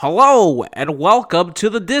Hello, and welcome to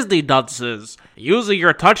the Disney Dunces. Using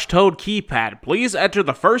your touch-tone keypad, please enter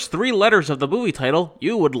the first three letters of the movie title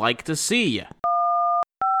you would like to see.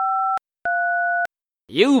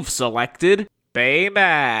 You've selected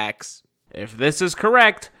Baymax. If this is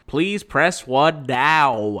correct, please press 1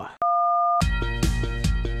 now.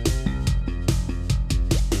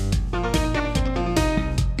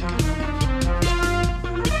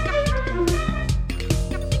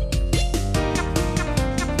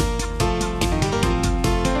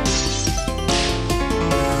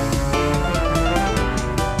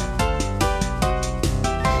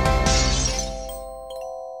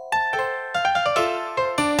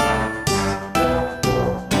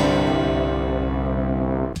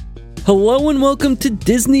 Hello and welcome to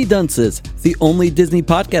Disney Dunces, the only Disney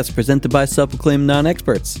podcast presented by self-proclaimed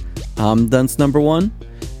non-experts. I'm Dunce number 1.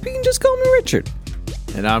 You can just call me Richard.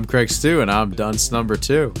 And I'm Craig Stew, and I'm Dunce number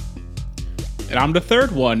 2. And I'm the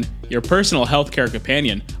third one, your personal healthcare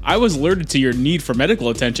companion. I was alerted to your need for medical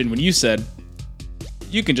attention when you said,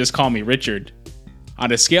 you can just call me Richard.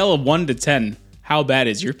 On a scale of 1 to 10, how bad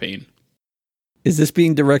is your pain? Is this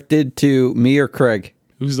being directed to me or Craig?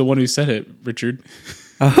 Who's the one who said it, Richard?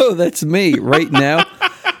 Oh, that's me right now.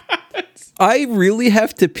 I really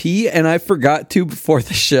have to pee, and I forgot to before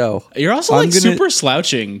the show. You're also super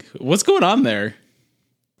slouching. What's going on there?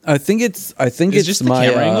 I think it's just my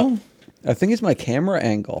the camera angle. I think it's my camera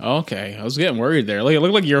angle. Okay, I was getting worried there. Like, it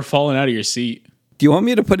looked like you're falling out of your seat. Do you want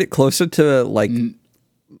me to put it closer to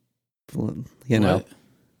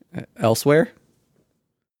elsewhere?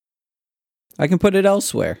 I can put it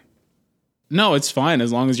elsewhere. No, it's fine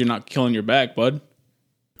as long as you're not killing your back, bud.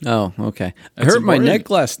 Oh, okay. I That's hurt my important. neck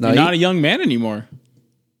last night. You're not a young man anymore.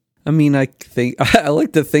 I mean, I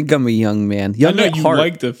like to think I'm a young man. Young I know at you heart.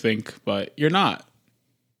 like to think, but you're not.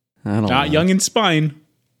 I don't Not know. young in spine.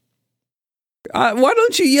 Why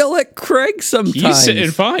don't you yell at Craig sometimes? He's sitting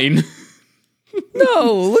fine.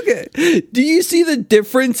 No, look at. Do you see the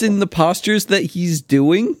difference in the postures that he's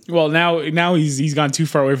doing? Well, now he's gone too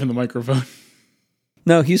far away from the microphone.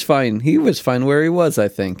 No, he's fine. He was fine where he was, I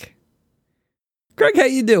think. Craig, how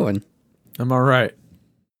you doing? I'm all right.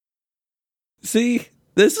 See,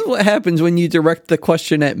 this is what happens when you direct the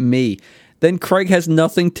question at me. Then Craig has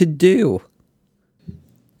nothing to do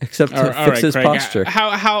except to fix his Craig, posture.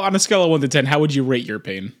 How on a scale of 1 to 10, how would you rate your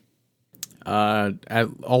pain?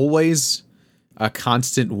 Always a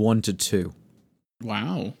constant 1 to 2.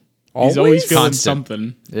 Wow. Always? He's always feeling Constant.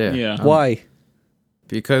 something. Yeah. Why?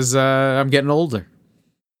 Because I'm getting older.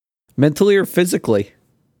 Mentally or physically?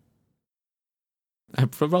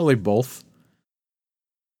 Probably both.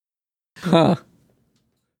 Huh.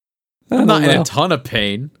 I'm not in know. a ton of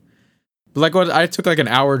pain. But I took an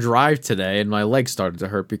hour drive today, and my leg started to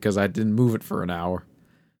hurt because I didn't move it for an hour.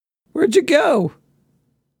 Where'd you go?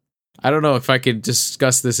 I don't know if I could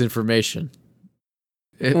discuss this information.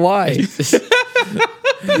 Why?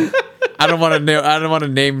 I don't want to know. I don't want to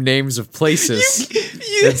name names of places.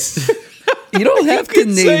 You don't have to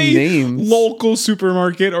name names. Local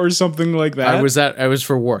supermarket or something like that. I was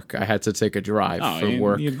for work. I had to take a drive for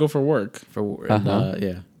work. You'd go for work.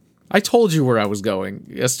 Yeah. I told you where I was going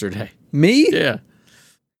yesterday. Me? Yeah,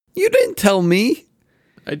 You didn't tell me.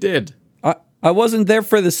 I did. I wasn't there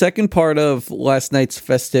for the second part of last night's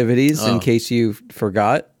festivities, in case you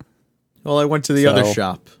forgot. Well, I went to the other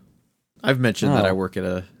shop. I've mentioned that I Oh. work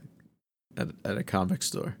at a comic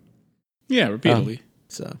store. Yeah, repeatedly.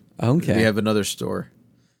 So Okay. we have another store.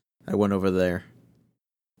 I went over there.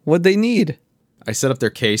 What'd they need? I set up their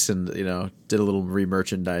case and did a little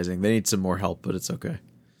re-merchandising. They need some more help, but it's okay.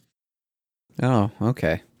 Oh,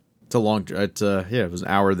 okay. It's a long. It was an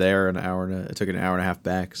hour there, it took an hour and a half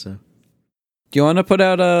back. So Do you want to put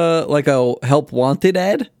out a help wanted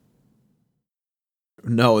ad?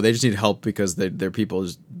 no, they just need help because their people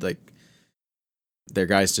just their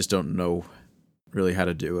guys just don't know really how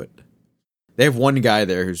to do it. They have one guy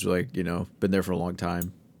there who's been there for a long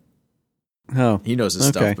time. Oh. He knows his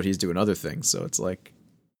Okay. stuff, but he's doing other things. So it's like,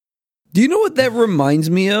 Do you know what that reminds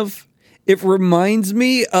me of? It reminds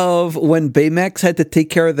me of when Baymax had to take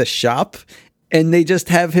care of the shop and they just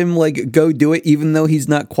have him go do it even though he's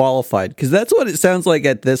not qualified. Because that's what it sounds like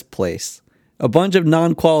at this place. A bunch of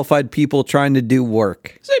non-qualified people trying to do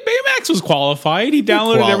work. Say Baymax was qualified. He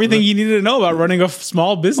downloaded everything he needed to know about running a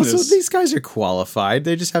small business. also, these guys are qualified.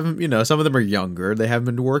 They just haven't, some of them are younger. They haven't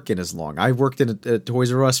been working as long. I worked in a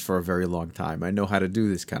Toys R Us for a very long time. I know how to do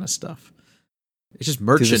this kind of stuff. It's just Do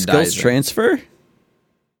the merchandising. skills transfer?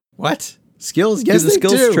 What? Skills? Yes, the they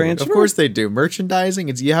skills do. transfer? Of course they do.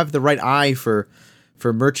 Merchandising, you have the right eye for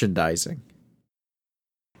merchandising.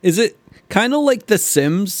 Is it kind of like The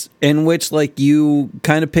Sims, in which like you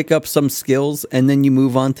kind of pick up some skills and then you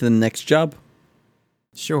move on to the next job?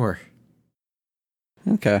 Sure.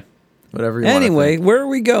 Okay. Whatever you want. Anyway, where are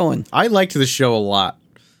we going? I liked the show a lot.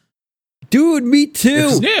 Dude, me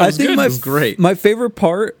too. Yeah, it I was think good. my It was great. My favorite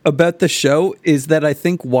part about the show is that I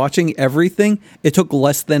think watching everything, it took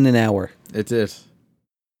less than an hour. It did.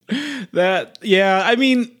 I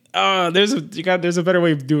mean, there's a better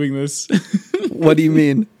way of doing this. What do you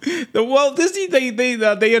mean? Well, Disney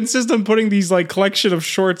they insist on putting these like collection of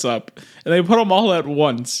shorts up, and they put them all at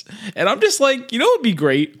once. And I'm just like, it would be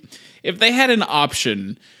great if they had an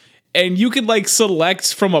option, and you could like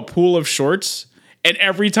select from a pool of shorts, and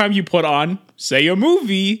every time you put on, say, a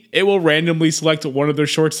movie, it will randomly select one of their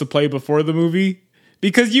shorts to play before the movie,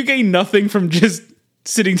 because you gain nothing from just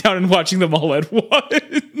sitting down and watching them all at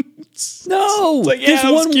once. No, like, yeah, this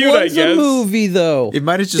that was one cute, I was a guess. movie though. It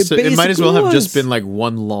might have just. It might as well have just been like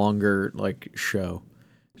one longer like show.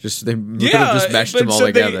 Just they could have just meshed them all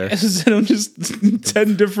together. Instead of just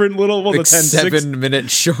 10 different little, well, Like the 10, 6 7-minute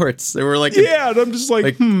shorts. They were like Yeah, and I'm just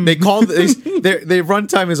like, they call their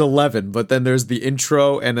runtime is 11, but then there's the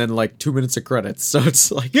intro and then like 2 minutes of credits. So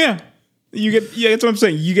it's like yeah. That's what I'm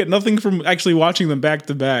saying. You get nothing from actually watching them back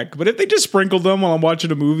to back. But if they just sprinkled them while I'm watching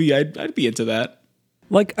a movie, I'd be into that.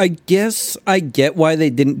 Like, I guess I get why they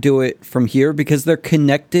didn't do it from here, because they're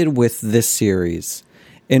connected with this series,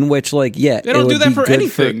 in which, like, yeah, They don't do that for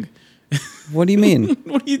anything. What do you mean?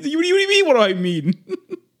 What do you mean? What do I mean?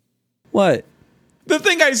 What? The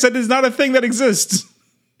thing I said is not a thing that exists.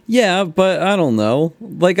 Yeah, but I don't know.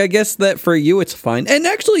 Like, I guess that for you it's fine. And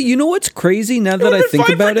actually, you know what's crazy now that I think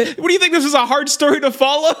about it? What do you think? This is a hard story to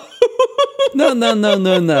follow?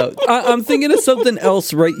 No. I'm thinking of something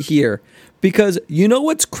else right here. Because you know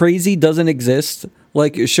what's crazy doesn't exist?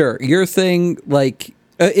 Like, sure, your thing, like,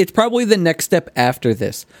 it's probably the next step after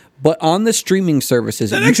this. But on the streaming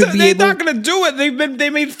services, you should be they're able... not going to do it. They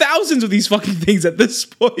made thousands of these fucking things at this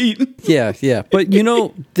point. Yeah. But you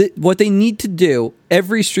know, what they need to do,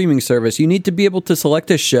 every streaming service, you need to be able to select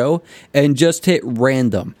a show and just hit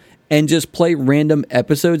random. And just play random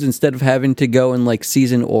episodes instead of having to go in, like,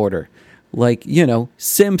 season order. Like,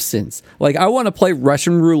 Simpsons. Like, I want to play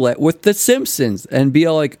Russian roulette with the Simpsons and be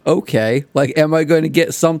like, okay, like, am I going to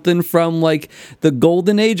get something from, like, the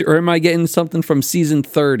Golden Age, or am I getting something from season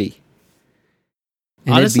 30?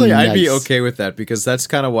 And honestly, I'd be nice. okay with that, because that's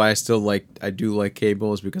kind of why I do like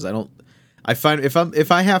cable, is because I find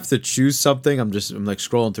if I have to choose something, I'm like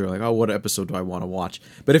scrolling through like, oh, what episode do I want to watch?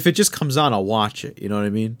 But if it just comes on, I'll watch it. You know what I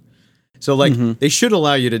mean? So, like, they should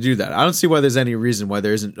allow you to do that. I don't see why there's any reason why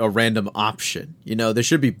there isn't a random option. There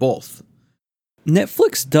should be both.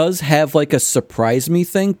 Netflix does have, like, a surprise me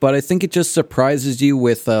thing, but I think it just surprises you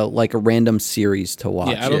with, like, a random series to watch.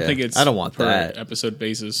 Yeah, I don't think it's I don't want per that. episode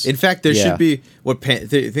basis. In fact, there should be what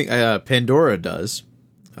Pandora does,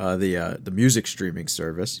 the music streaming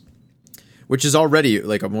service, which is already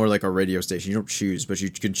like more like a radio station. You don't choose, but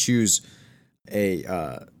you can choose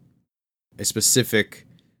a specific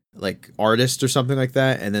like artist or something like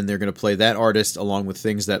that, and then they're going to play that artist along with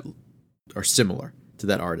things that are similar to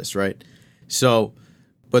that artist, right? So,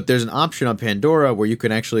 but there's an option on Pandora where you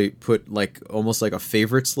can actually put like almost like a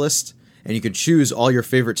favorites list, and you can choose all your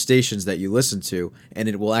favorite stations that you listen to, and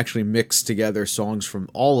it will actually mix together songs from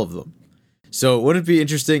all of them. So wouldn't it be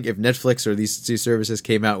interesting if Netflix or these two services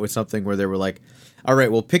came out with something where they were like, all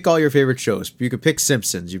right, well, pick all your favorite shows. You could pick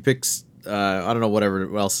Simpsons. You pick, I don't know,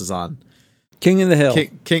 whatever else is on. King of the Hill.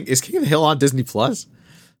 Is King of the Hill on Disney Plus?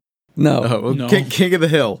 No. Oh, well, No. King of the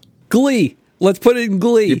Hill. Glee. Let's put it in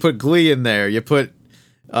Glee. You put Glee in there. You put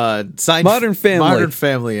Modern Family. Modern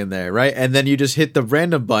Family in there, right? And then you just hit the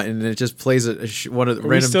random button, and it just plays one of the Are we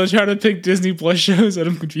random. still trying to pick Disney Plus shows?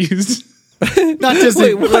 I'm confused. Not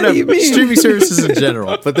Disney, Wait, what whatever. do you mean? Streaming services in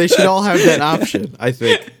general, but they should all have that option. I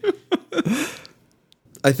think.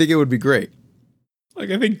 I think it would be great.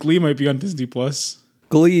 Like, I think Glee might be on Disney Plus.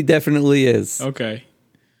 Glee definitely is. Okay.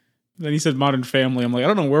 Then he said Modern Family. I'm like, I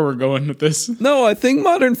don't know where we're going with this. No, I think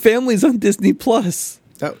Modern Family's on Disney Plus.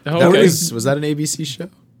 That Okay. was that an ABC show?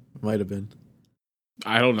 Might have been.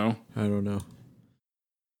 I don't know. I don't know.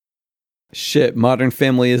 Shit, Modern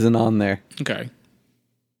Family isn't on there. Okay.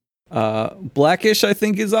 Blackish, I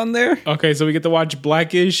think, is on there. Okay, so we get to watch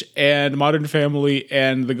Blackish and Modern Family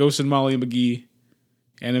and The Ghost and Molly McGee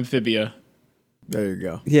and Amphibia. There you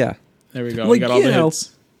go. Yeah. There we go. Like, we got all you the know,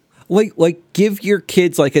 hits. Like, give your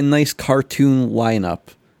kids, like, a nice cartoon lineup.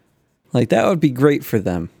 Like, that would be great for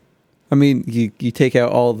them. I mean, you take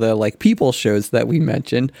out all the, like, people shows that we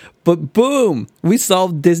mentioned, but boom, we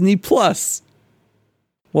solved Disney Plus.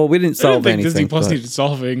 Well, we didn't I don't solve think anything. Disney Plus but- needed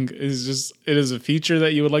solving. It's just it is a feature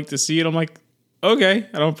that you would like to see, and I'm like, okay,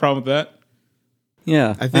 I don't have a problem with that. Yeah,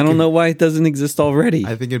 I I, think don't it- know why it doesn't exist already.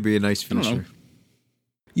 I think it'd be a nice don't know. feature.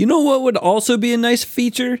 You know what would also be a nice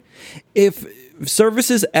feature? If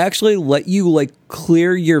services actually let you like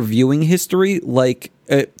clear your viewing history, like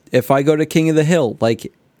if I go to King of the Hill,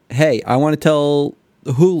 like, hey, I want to tell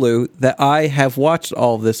Hulu that I have watched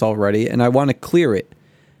all of this already and I want to clear it.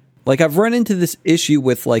 Like I've run into this issue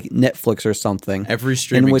with like Netflix or something. Every in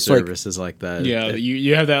streaming which, like, service is like that. Yeah,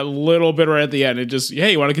 you have that little bit right at the end. It just,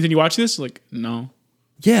 hey, you want to continue watching this? Like, no,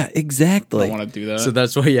 yeah, I exactly. don't want to do that. So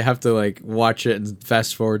that's why you have to like watch it and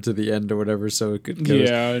fast forward to the end or whatever, so it could goes,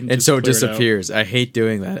 Yeah, and and just so it clear it out. disappears. I hate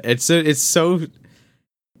doing that.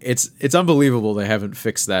 It's unbelievable they haven't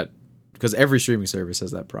fixed that, because every streaming service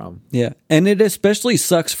has that problem. Yeah. And it especially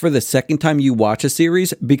sucks for the second time you watch a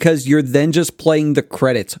series because you're then just playing the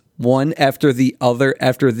credits one after the other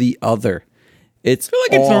after the other. It's I feel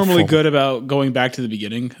like it's normally awful. good about going back to the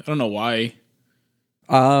beginning. I don't know why.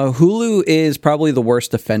 Hulu is probably the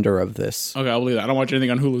worst offender of this. Okay, I'll believe that. I don't watch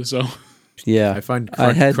anything on Hulu, so Yeah. I find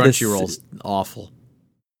had this- Crunchyroll's awful.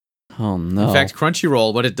 Oh no. In fact,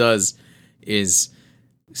 Crunchyroll, what it does is,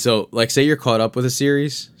 so like say you're caught up with a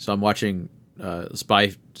series. So I'm watching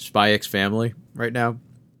Spy X Family right now.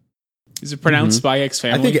 is it pronounced Spy X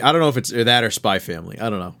Family? I don't know if it's that or Spy Family. I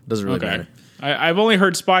don't know. Doesn't really okay. matter. I've only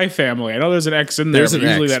heard Spy Family. I know there's an X in there, There's but an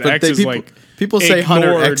usually X, that but X is people, like people say Hunter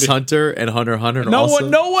ignored. X Hunter and Hunter Hunter. No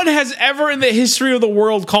also. one has ever in the history of the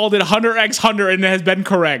world called it Hunter X Hunter and it has been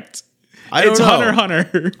correct. I don't It's know. Hunter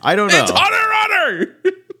Hunter. I don't know. It's Hunter Hunter.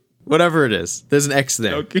 Whatever it is, there's an X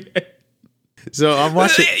there. Okay. So I'm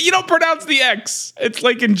watching. You don't pronounce the X. It's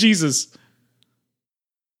like in Jesus.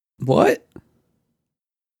 What?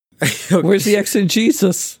 Where's the X in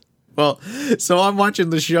Jesus? Well, so I'm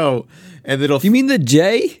watching the show, and it'll. You mean the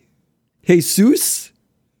J? Jesus?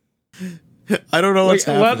 I don't know what's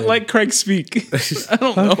happening. Let Craig speak. I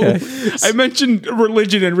don't know. Okay. I mentioned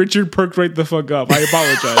religion and Richard perked right the fuck up. I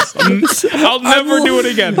apologize. I'll never do it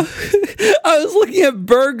again. I was looking at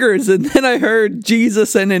burgers and then I heard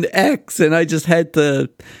Jesus and an X and I just had to,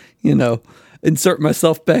 insert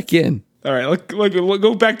myself back in. All right, look,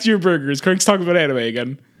 go back to your burgers. Craig's talking about anime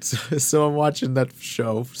again. So I'm watching that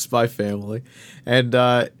show, Spy Family, and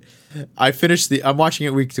I'm watching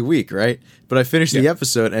it week to week, right? But I finished the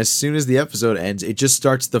episode. As soon as the episode ends, it just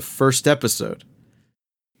starts the first episode,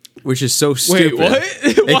 which is so stupid. Wait,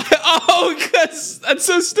 what? Why? Oh, because that's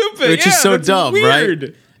so stupid. Which is so that's dumb, weird.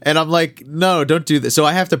 right? And I'm like, no, don't do this. So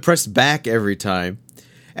I have to press back every time,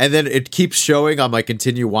 and then it keeps showing on my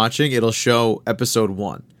continue watching. It'll show episode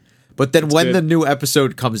 1, but then when good. the new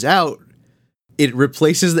episode comes out, it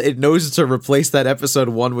knows to replace that episode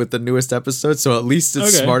 1 with the newest episode. So at least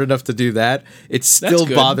it's Okay. smart enough to do that. It still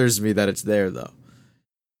good. bothers me that it's there though,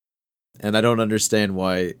 and I don't understand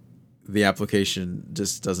why the application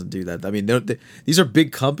just doesn't do that. I mean, these are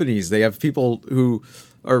big companies. They have people who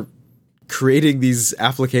are creating these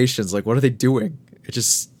applications. Like, what are they doing? It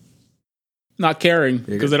just, Not caring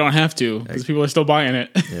because they don't have to because people are still buying it.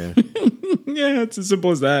 yeah. Yeah, it's as simple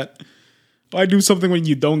as that. Why do something when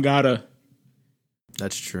you don't gotta?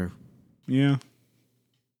 That's true. Yeah.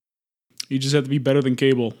 You just have to be better than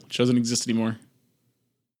cable, which doesn't exist anymore.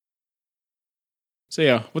 So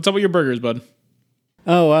yeah, what's up with your burgers, bud?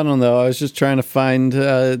 Oh, I don't know. I was just trying to find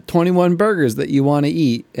 21 burgers that you want to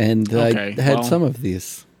eat, and Okay, I had well. some of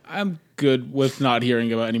these. I'm good with not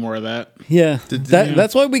hearing about any more of that. Yeah,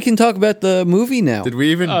 that's why we can talk about the movie now. Did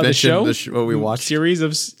we even The mention show? what we watched? Series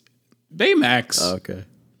of Baymax. Oh, okay.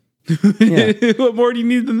 Yeah. What more do you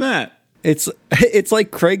need than that? It's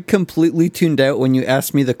like Craig completely tuned out when you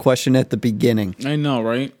asked me the question at the beginning. I know,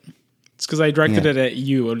 right? It's because I directed Yeah. it at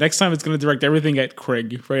you. Next time, it's going to direct everything at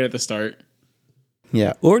Craig right at the start.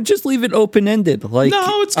 Yeah, or just leave it open ended. Like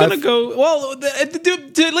No, it's going to go. Well,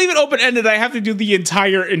 to leave it open ended, I have to do the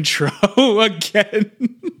entire intro again.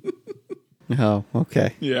 Oh,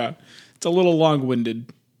 okay. Yeah, it's a little long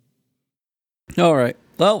winded. All right.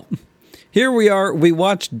 Well, here we are. We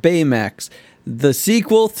watched Baymax, the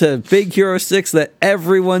sequel to Big Hero 6 that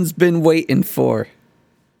everyone's been waiting for.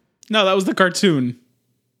 No, that was the cartoon.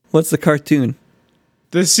 What's the cartoon?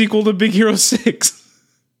 The sequel to Big Hero 6.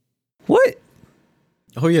 What?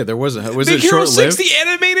 Oh yeah, there was Big it Hero short 6, lived? the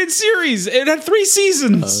animated series. It had 3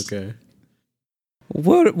 seasons. Okay.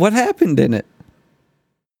 What happened in it?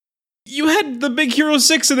 You had the Big Hero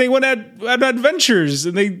 6 and they went at adventures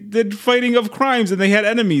and they did fighting of crimes and they had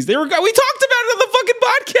enemies. We talked about it on the fucking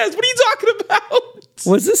podcast. What are you talking about?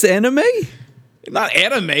 Was this anime? Not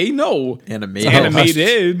anime, no. Animated.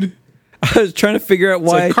 Animated. I was trying to figure out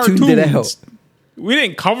why I It's like tuned it out. cartoons. We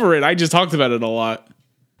didn't cover it. I just talked about it a lot.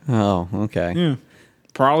 Oh, okay. Yeah.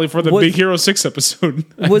 Probably for the Was- Big Hero 6 episode.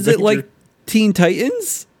 Was it like Teen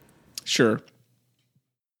Titans? Sure.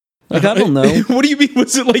 Like, I don't know. What do you mean,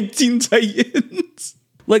 was it like Teen Titans?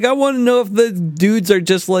 Like, I want to know if the dudes are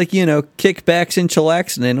just like, kickbacks and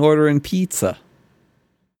chillaxing and ordering pizza.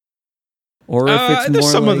 Or if it's There's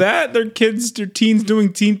more some like, of that. They're kids, they're teens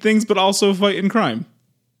doing teen things, but also fighting crime.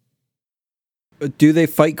 Do they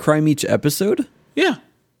fight crime each episode? Yeah.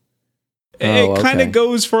 Oh, It kind okay. of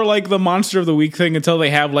goes for like the Monster of the Week thing until they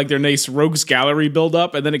have like their nice rogues gallery build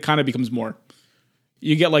up, and then it kind of becomes more.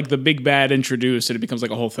 You get like the big bad introduced, and it becomes like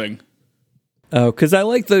a whole thing. Oh, because I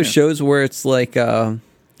like those shows where it's like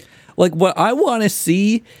what I want to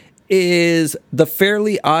see is the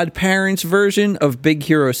Fairly Odd Parents version of Big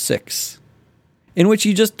Hero 6, in which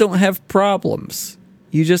you just don't have problems.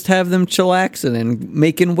 You just have them chillaxing and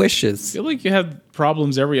making wishes. I feel like you have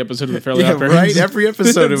problems every episode of the Fairly Yeah, Odd Parents. right. Every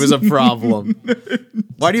episode it was a problem.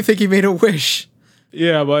 Why do you think he made a wish?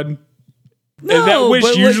 Yeah, bud. No, And that wish but,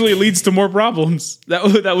 like- usually leads to more problems. That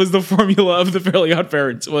was the formula of the Fairly Odd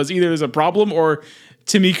Parents. Was either there's a problem or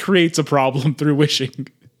Timmy creates a problem through wishing.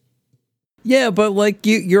 Yeah, but like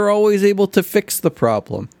you're always able to fix the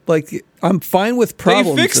problem. Like I'm fine with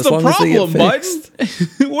problems. They fix as the long as they get problem, bud.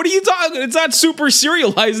 fixed. What are you talking? It's not super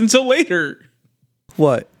serialized until later.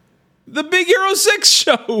 What? The Big Hero 6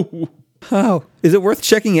 show. Oh, is it worth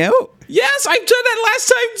checking out? Yes, I did that last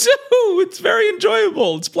time too. It's very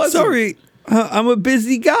enjoyable. It's pleasant. Sorry, I'm a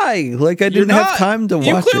busy guy. Like I You're didn't have not. time to watch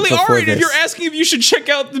You it clearly before are, and this. you're asking if you should check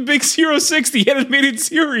out the Big Hero 6, the animated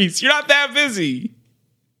series. You're not that busy.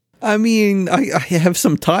 I mean, I have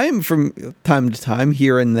some time from time to time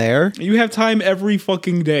here and there. You have time every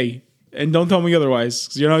fucking day. And don't tell me otherwise,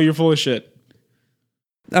 because you know you're full of shit.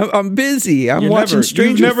 I'm busy. I'm You're watching never,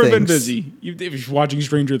 Stranger You've never Things. been busy. You're watching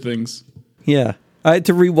Stranger Things. Yeah, I had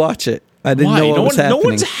to rewatch it. I didn't Why? know what was No happening.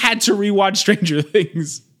 one's had to rewatch Stranger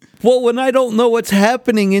Things. Well, when I don't know what's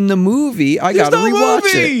happening in the movie, I There's gotta no rewatch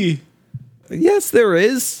movie. it. Yes, there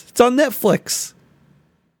is. It's on Netflix.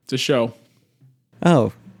 It's a show.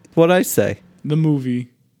 Oh, what'd I say? The movie.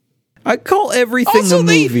 I call everything Also, a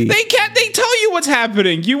movie. they tell you what's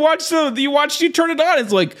happening. You turn it on.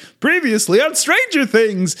 It's like previously on Stranger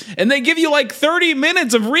Things, and they give you like 30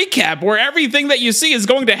 minutes of recap where everything that you see is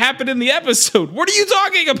going to happen in the episode. What are you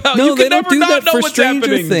talking about? no, you they can don't never do not that know for what's Stranger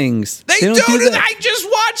happening. Things. They don't do that. I just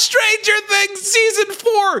watched Stranger Things season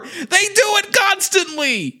 4. They do it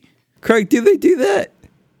constantly. Craig, do they do that?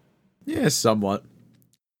 Yeah, somewhat.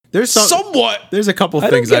 Somewhat. There's a couple I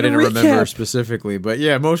don't things get I a didn't remember recap. specifically, but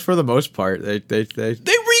yeah, for the most part, they They recap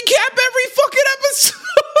every fucking episode.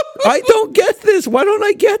 I don't get this. Why don't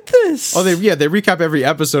I get this? they recap every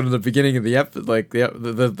episode in the beginning of the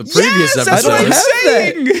the previous Yes, episode. that's what I'm I don't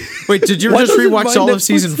have saying. Wait, did you Why just doesn't rewatch my all of Netflix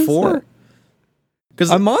season do 4? that?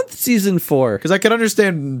 Because I'm on season 4. I could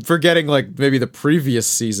understand forgetting like maybe the previous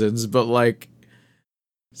seasons, but like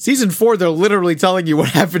season 4, they're literally telling you what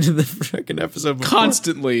happened in the freaking episode before.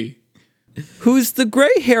 Constantly. Who's the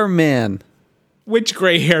gray hair man? Which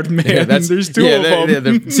gray-haired man? Yeah, that's- There's two yeah, of that-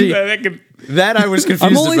 them. yeah, see- That can- That I was confused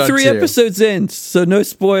I'm only about 3 too. episodes in, so no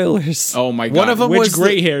spoilers. oh my god! One of them Which was the-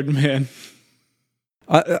 gray-haired man?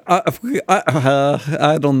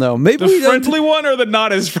 I don't know. Maybe The we don't. friendly one or the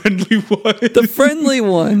not as friendly one? The friendly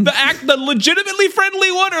one. the legitimately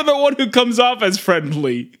friendly one or the one who comes off as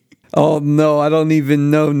friendly? Oh no, I don't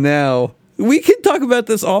even know now. We can talk about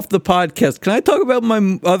this off the podcast. Can I talk about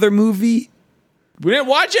my other movie We didn't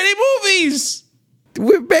watch any movies.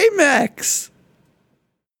 with Baymax?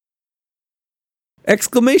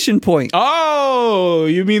 Exclamation point. Oh,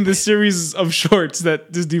 you mean the series of shorts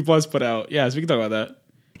that Disney Plus put out? Yes, we can talk about that.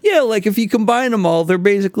 Yeah, like if you combine them all, they're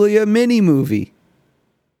basically a mini movie.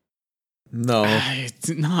 No. It's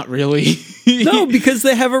not really. No, because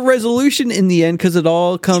they have a resolution in the end because it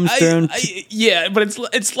all comes down to... Yeah, but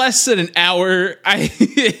it's less than an hour.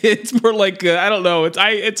 It's more like I don't know.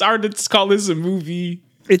 It's hard to call this a movie.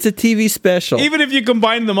 It's a TV special. Even if you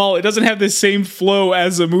combine them all, it doesn't have the same flow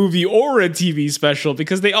as a movie or a TV special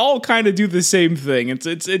because they all kind of do the same thing.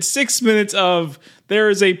 It's 6 minutes of there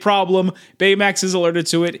is a problem. Baymax is alerted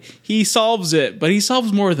to it. He solves it, but he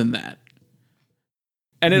solves more than that.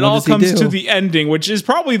 And it What all does he comes do? to the ending, which is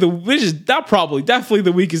definitely the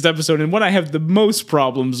weakest episode and what I have the most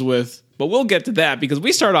problems with. But we'll get to that because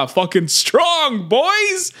we start off fucking strong,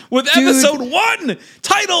 boys, with Dude. episode 1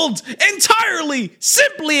 titled entirely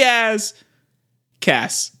simply as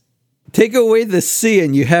Cass. Take away the C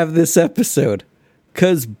and you have this episode.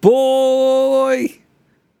 Because, boy...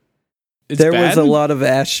 There was a lot of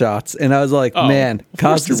ass shots, and I was like, Oh, man, of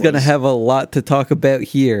course Cos is there going to was. have a lot to talk about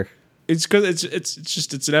here. It's because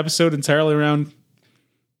it's an episode entirely around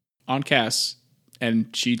on Cass,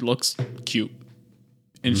 and she looks cute,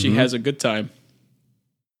 and she has a good time.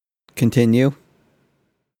 Continue.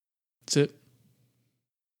 That's it.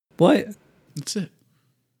 What? That's it.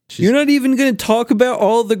 You're not even going to talk about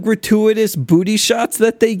all the gratuitous booty shots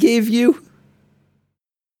that they gave you?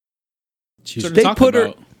 That's what They I'm put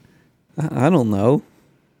talking her- about. I don't know.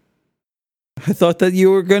 I thought that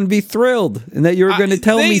you were going to be thrilled and that you were going to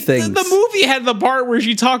tell me things. The movie had the part where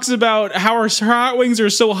she talks about how her hot wings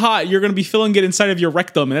are so hot, you're going to be feeling it inside of your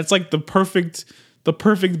rectum, and that's like the perfect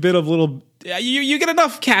bit of little. You get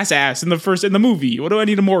enough Cass ass in the movie. What do I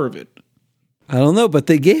need more of it? I don't know, but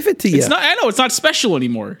they gave it to you. It's not. I know it's not special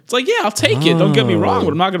anymore. It's like, yeah, I'll take it. Don't get me wrong,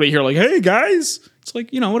 but I'm not going to be here like, hey guys. It's like,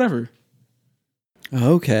 whatever.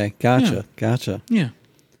 Okay, gotcha. Yeah.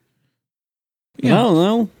 I don't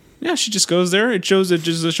know. Yeah, she just goes there. It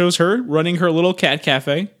shows her running her little cat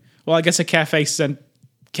cafe. Well, I guess a cat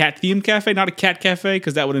themed cafe, not a cat cafe,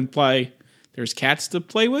 because that would imply there's cats to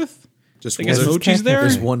play with. Just I guess there's- Mochi's there.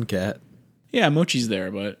 There's one cat. Yeah, Mochi's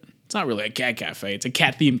there, but it's not really a cat cafe. It's a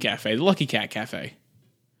cat themed cafe, the Lucky Cat Cafe.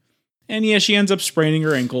 And yeah, she ends up spraining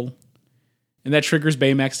her ankle, and that triggers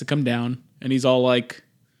Baymax to come down, and he's all like,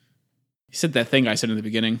 he said that thing I said in the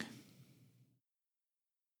beginning.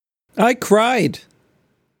 I cried.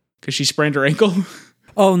 Because she sprained her ankle?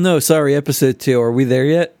 Oh, no, sorry, episode 2. Are we there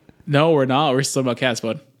yet? No, we're not. We're still about cats,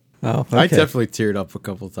 bud. Oh, okay. I definitely teared up a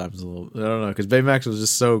couple times. I don't know, because Baymax was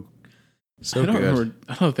just so I don't good. remember.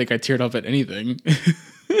 I don't think I teared up at anything.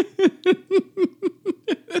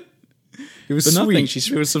 It was But nothing, sweet.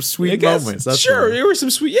 she's- It was some I sweet guess, moments. That's sure, all. there were some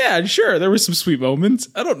sweet. Yeah, sure, there were some sweet moments.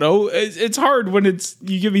 I don't know. It's hard when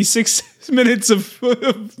you give me 6 minutes of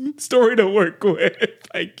story to work with.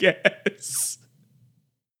 I guess.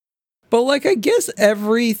 But, I guess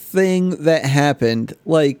everything that happened,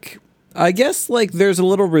 I guess, there's a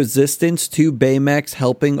little resistance to Baymax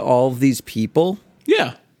helping all of these people.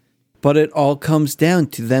 Yeah. But it all comes down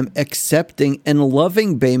to them accepting and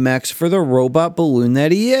loving Baymax for the robot balloon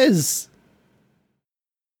that he is.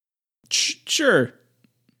 Sure.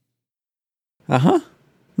 Uh-huh.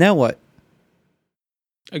 Now what?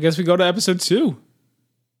 I guess we go to episode 2.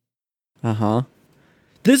 Uh-huh.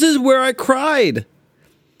 This is where I cried.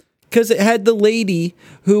 Because it had the lady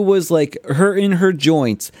who was hurting her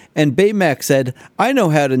joints. And Baymax said, I know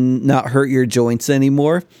how to not hurt your joints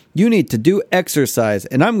anymore. You need to do exercise.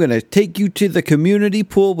 And I'm going to take you to the community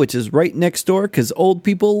pool, which is right next door. Because old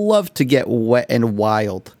people love to get wet and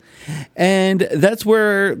wild. And that's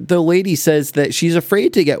where the lady says that she's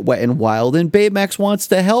afraid to get wet and wild. And Baymax wants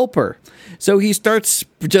to help her. So he starts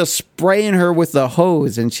just spraying her with the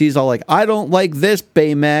hose. And she's all like, I don't like this,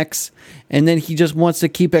 Baymax. And then he just wants to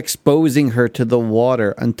keep exposing her to the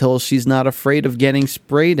water until she's not afraid of getting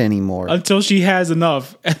sprayed anymore. Until she has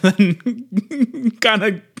enough, and then kind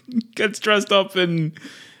of gets dressed up and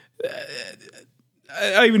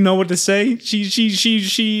I don't even know what to say.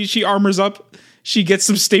 She armors up. She gets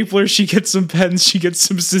some staplers. She gets some pens. She gets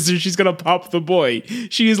some scissors. She's gonna pop the boy.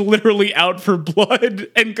 She is literally out for blood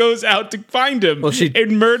and goes out to find him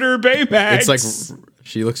and murder Baymax. It's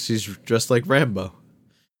she's dressed like Rambo.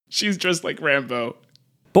 She's dressed like Rambo.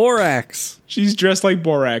 Borax. She's dressed like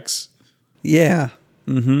Borax. Yeah.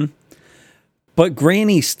 Mm-hmm. But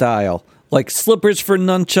granny style. Like slippers for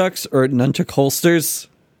nunchucks or nunchuck holsters.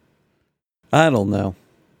 I don't know.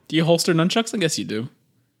 Do you holster nunchucks? I guess you do.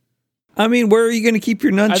 I mean, where are you going to keep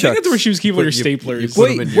your nunchucks? I think that's where she was keeping her You staplers. put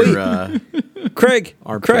them in your Craig,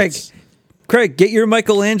 armpits. Craig, get your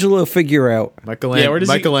Michelangelo figure out.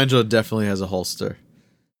 Michelangelo definitely has a holster.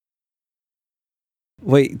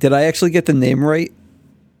 Wait, did I actually get the name right?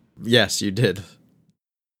 Yes, you did.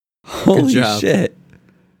 Holy job. shit.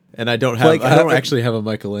 And I don't have. I don't actually have a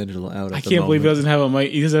Michelangelo out. I can't believe he doesn't have a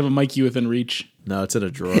mic. He doesn't have a Mikey within reach. No, it's in a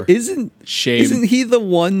drawer. Isn't he the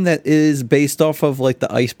one that is based off of the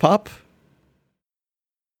ice pop?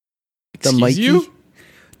 The Excuse Mikey? you?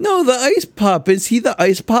 No, the ice pop. Is he the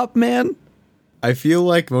ice pop man? I feel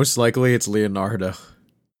like most likely it's Leonardo.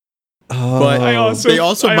 Oh. But they I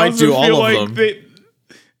also might do feel all like of them.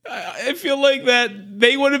 I feel like that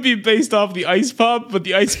they wouldn't be based off the ice pop, but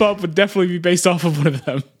the ice pop would definitely be based off of one of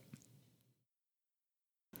them.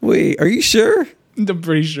 Wait, are you sure? I'm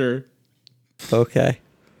pretty sure. Okay.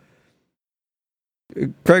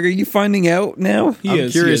 Craig, are you finding out now? I'm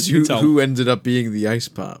curious who ended up being the ice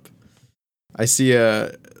pop. I see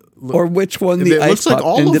Or which one It the ice looks like pop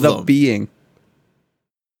all of ended up them. being?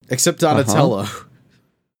 except Donatello.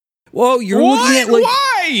 Whoa, you're looking at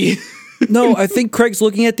Why? No, I think Craig's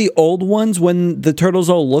looking at the old ones when the turtles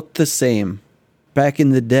all looked the same back in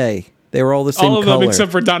the day. They were all the same All of color. them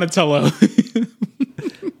except for Donatello.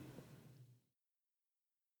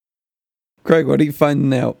 Craig, what are you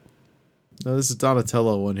finding out? No, this is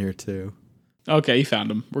Donatello one here too. Okay, you found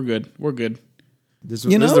him. We're good. We're good. This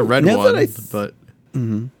You is know, the red now that one, I but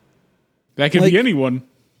That could Like- be anyone.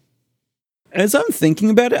 As I'm thinking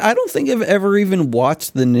about it, I don't think I've ever even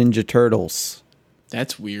watched the Ninja Turtles.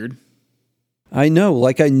 That's weird. I know,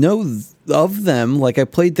 like I know of them, like I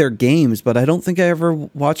played their games, but I don't think I ever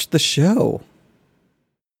watched the show.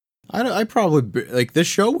 I probably like this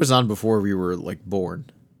show was on before we were like born.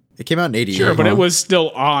 It came out in '88. Sure, but it was still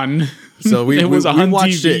on. So we it was we on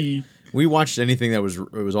watched TV. it. We watched anything that was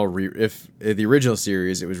it was all if the original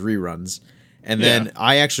series it was reruns, and then Yeah.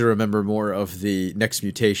 I actually remember more of the Next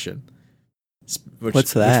Mutation.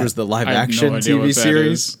 What's that? Which was the live I have action no idea TV what that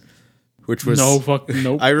series. is. Which was No fucking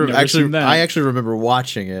nope. I never actually seen that. I actually remember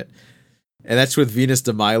watching it, and that's with Venus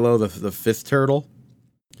de Milo, the fifth turtle,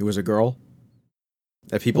 who was a girl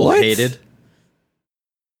that people What? hated.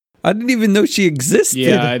 I didn't even know she existed.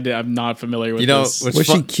 Yeah, I'm not familiar with You know, this. what's Was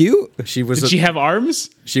she fun- cute? She was Did she have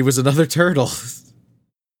arms? she was another turtle.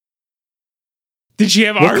 Did she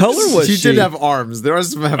have What arms? color was She she? did have arms. The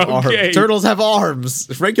rest of them have Okay. arms. Turtles have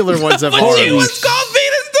arms. Regular ones have But arms. she was called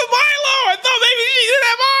Venus de Milo. I thought maybe she didn't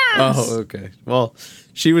have arms. Oh, okay. Well,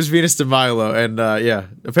 she was Venus de Milo, and yeah.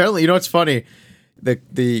 Apparently, you know what's funny?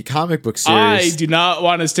 The comic book I series. do not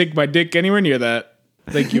want to stick my dick anywhere near that.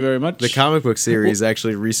 Thank you very much. The comic book series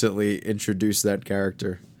actually recently introduced that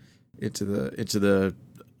character into the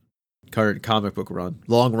current comic book run,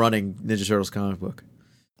 long running Ninja Turtles comic book,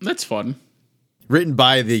 That's fun. written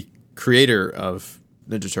by the creator of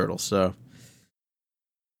Ninja Turtles, so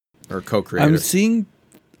or co-creator.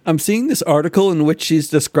 I'm seeing this article in which she's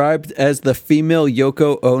described as the female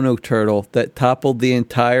Yoko Ono turtle that toppled the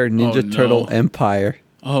entire Ninja Oh, no. Turtle empire.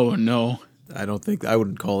 Oh no. I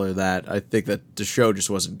wouldn't call her that. I think that the show just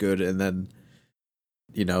wasn't good, and then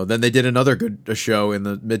then they did another good show in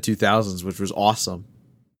the mid 2000s, which was awesome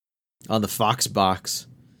on the Fox box.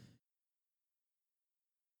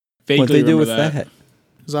 Vaguely What they do with remember that?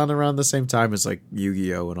 It was on around the same time as like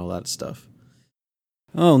Yu-Gi-Oh and all that stuff.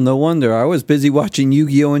 Oh, no wonder. I was busy watching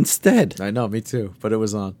Yu-Gi-Oh instead. I know, me too, but it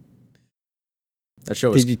was on. That show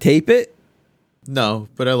was Did you tape it? no,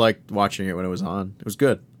 but I liked watching it when it was on. It was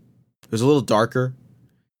good. It was a little darker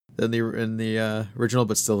than in the original,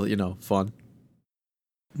 but still, fun.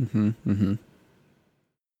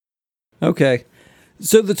 Okay.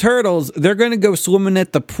 So the turtles, they're going to go swimming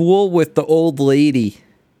at the pool with the old lady.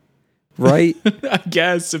 Right? I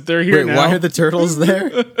guess if they're here Wait, now. why are the turtles there?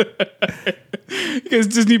 Because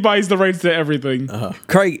Disney buys the rights to everything.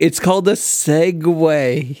 Craig, it's called a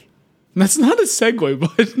segue. That's not a segue,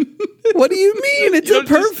 but What do you mean? It's You a don't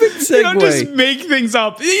just- perfect You don't just segue. make things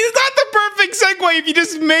up. It's not the perfect segue if you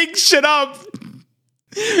just make shit up.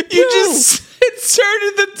 You just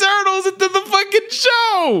inserted the turtles into the fucking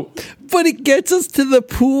show. But it gets us to the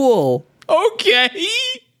pool. Okay.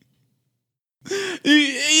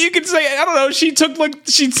 You could say, I don't know, she's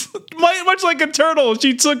much like a turtle.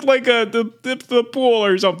 She took like the pool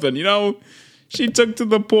or something, She took to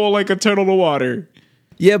the pool like a turtle to water.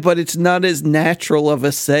 Yeah, but it's not as natural of a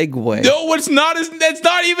segue. No, it's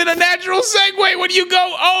not even a natural segue when you go,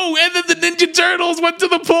 oh, and then the Ninja Turtles went to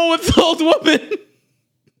the pool with the old woman.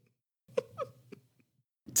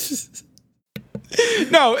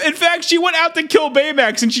 No, in fact, she went out to kill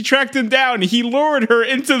Baymax and she tracked him down. He lured her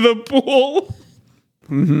into the pool.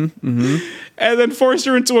 And then forced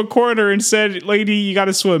her into a corner and said, lady, you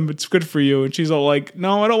gotta swim. It's good for you. And she's all like,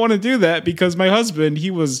 no, I don't want to do that because my husband,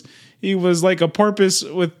 he was like a porpoise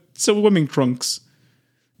with swimming trunks.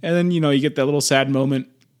 And then, you get that little sad moment.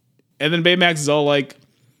 And then Baymax is all like,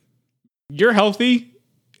 you're healthy.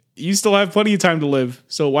 You still have plenty of time to live.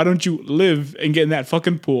 So why don't you live and get in that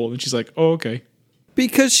fucking pool? And she's like, oh, okay.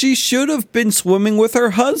 Because she should have been swimming with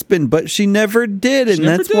her husband, but she never did, and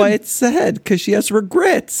never that's why did. it's sad, because she has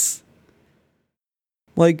regrets.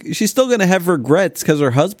 Like, she's still going to have regrets because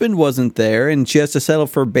her husband wasn't there, and she has to settle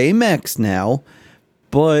for Baymax now,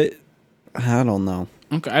 but I don't know.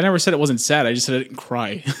 Okay. I never said it wasn't sad. I just said I didn't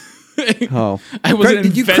cry. Oh. I wasn't Craig,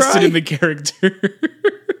 did you invested cry? in the character.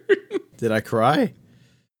 Did I cry?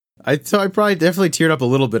 I probably definitely teared up a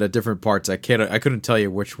little bit at different parts. I couldn't tell you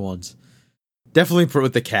which ones. Definitely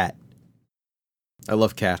with the cat. I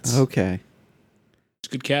love cats. Okay. It's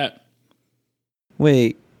a good cat.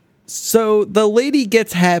 Wait. So the lady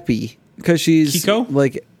gets happy because she's Kiko?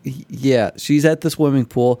 like, yeah, she's at the swimming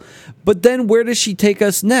pool. But then where does she take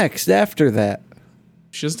us next after that?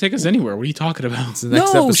 She doesn't take us anywhere. What are you talking about? It's the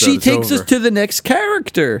next No, episode, she it's takes us over. to the next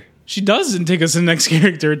character. She doesn't take us to the next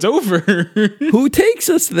character. It's over. Who takes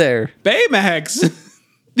us there? Baymax.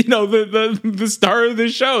 You know, the star of the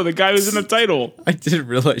show, the guy who's in the title. I didn't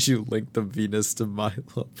realize you linked the Venus de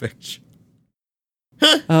Milo picture.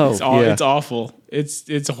 Oh, It's awful.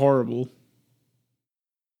 It's horrible.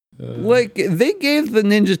 Like, they gave the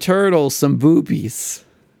Ninja Turtles some boobies.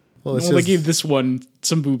 Well, Well, they gave this one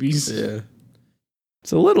some boobies. Yeah,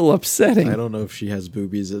 It's a little upsetting. I don't know if she has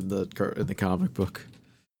boobies in the comic book.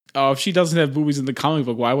 Oh, if she doesn't have boobies in the comic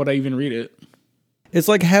book, why would I even read it? It's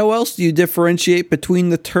like, how else do you differentiate between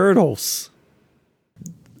the turtles?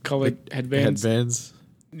 Colored headbands. Headbands.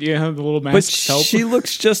 Yeah, the little But masks help. she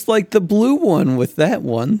looks just like the blue one with that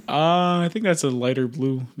one. I think that's a lighter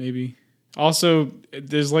blue, maybe. Also,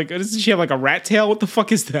 there's like, doesn't she have like a rat tail? What the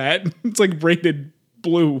fuck is that? It's like braided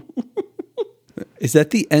blue. Is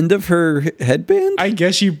that the end of her headband? I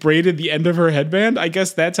guess she braided the end of her headband. I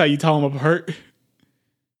guess that's how you tell them apart.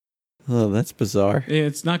 Oh, that's bizarre. Yeah,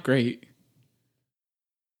 it's not great.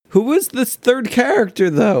 Who was this third character,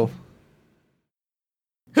 though?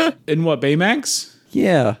 In what, Baymax?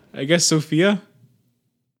 Yeah. I guess Sophia.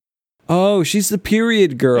 Oh, she's the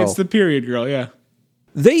period girl. It's the period girl, yeah.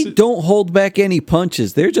 They don't hold back any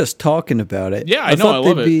punches. They're just talking about it. Yeah, I know, I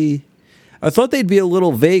love it. I thought they'd be a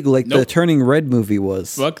little vague like the Nope. Turning Red movie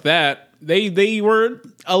was. Fuck that. They were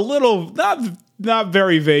a little not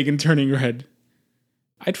very vague in Turning Red.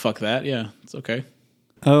 I'd fuck that. Yeah, it's okay.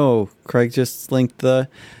 Oh, Craig just linked the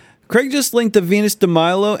Venus de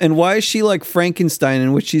Milo, and why is she like Frankenstein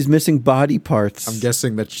in which she's missing body parts? I'm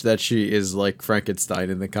guessing that she is like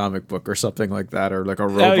Frankenstein in the comic book or something like that, or like a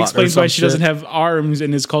robot. That explains or why some she doesn't shit. have arms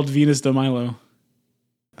and is called Venus de Milo.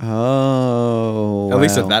 Oh, At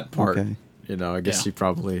least wow. at that part. Okay. You know, I guess Yeah. she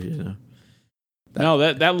probably, you know.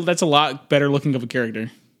 No, that's a lot better looking of a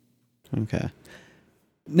character. Okay.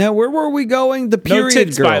 Now, where were we going? The No period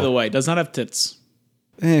tits, girl. by the way. Does not have tits.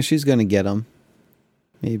 She's gonna get them.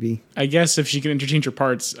 Maybe. I guess if she can interchange her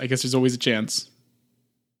parts, I guess there's always a chance.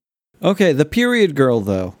 Okay, the period girl,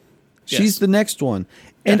 though. Yes. She's the next one.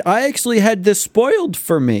 And I actually had this spoiled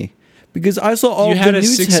for me because I saw all You the had a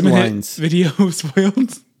news 6-minute headlines. video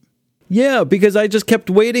spoiled. Yeah, because I just kept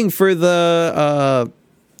waiting for the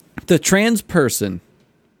trans person.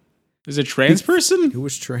 Is it trans person? Who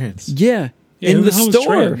was trans? Yeah, Yeah, in who the hell is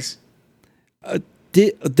store. trans?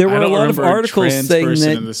 There were I a don't lot of remember a articles trans saying person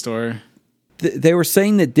in that the store. they were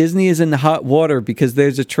saying that Disney is in the hot water because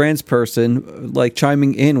there's a trans person like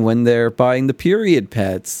chiming in when they're buying the period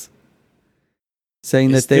pads,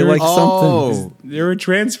 saying Is that they there- like something. Oh, They're a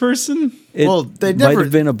trans person? It well, they might never-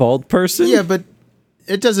 have been a bald person. yeah, but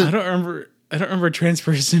it I doesn't. don't remember a trans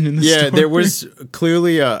person in the Yeah, store. there was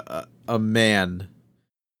clearly a man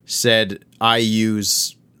said, "I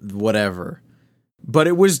use whatever," but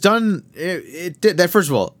it was done. It did that. First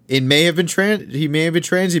of all, it may have been trans. He may have been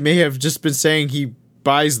trans. He may have just been saying he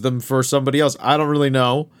buys them for somebody else. I don't really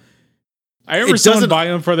know. I remember it someone doesn't-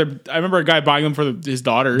 buying them for I remember a guy buying them for his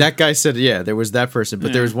daughter. That guy said, "Yeah, there was that person," but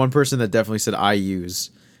Yeah. there was one person that definitely said, "I use,"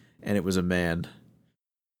 and it was a man.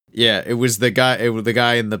 Yeah, it was the guy. It was the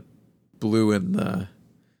guy in the blue and the.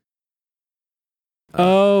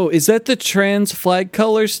 Oh, is that the trans flag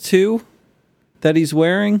colors too that he's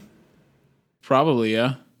wearing? Probably,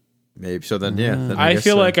 yeah. Maybe so. Then yeah, then I guess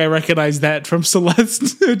feel so. like I recognize that from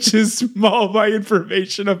Celeste, which is all my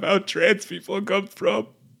information of how trans people come from.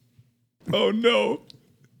 Oh no.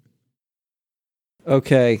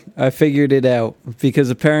 Okay, I figured it out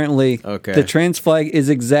because apparently Okay. the trans flag is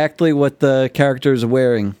exactly what the character is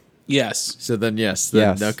wearing. Yes. So then yes.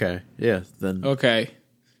 Then, Yes. Okay. Yeah. Then Okay.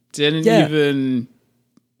 Didn't Yeah. even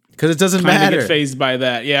because it doesn't kind of matter. get phased by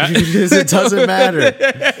that. Yeah. Because it doesn't matter.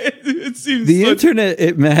 It seems The such- internet,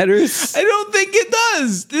 it matters. I don't think it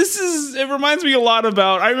does. It reminds me a lot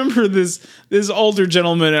about, I remember this older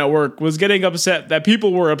gentleman at work was getting upset that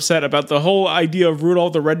people were upset about the whole idea of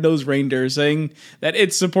Rudolph the Red-Nosed Reindeer, saying that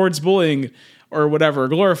it supports bullying or whatever,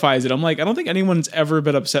 glorifies it. I'm like, I don't think anyone's ever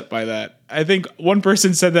been upset by that. I think one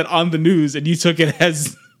person said that on the news and you took it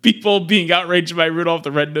as people being outraged by Rudolph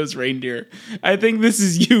the Red-Nosed Reindeer. I think this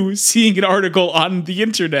is you seeing an article on the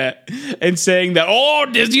internet and saying that, oh,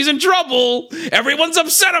 Disney's in trouble. Everyone's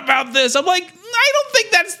upset about this. I'm like, I don't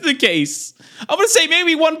think that's the case. I'm going to say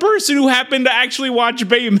maybe one person who happened to actually watch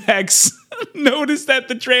Baymax noticed that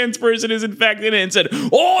the trans person is in fact in it and said,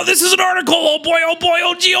 oh, this is an article. Oh boy, oh boy,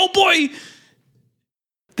 oh gee, oh boy.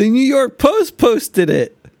 The New York Post posted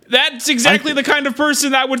it. That's exactly the kind of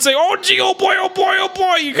person that would say, "Oh gee, oh boy, oh boy, oh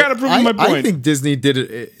boy." You kind of proving my point. I think Disney did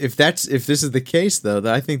it. If this is the case, though,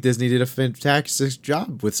 that I think Disney did a fantastic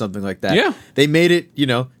job with something like that. Yeah. They made it,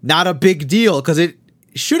 not a big deal because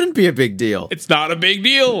shouldn't be a big deal. It's not a big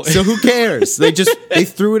deal. So who cares? They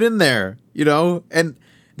threw it in there, and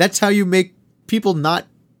that's how you make people not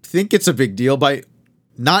think it's a big deal, by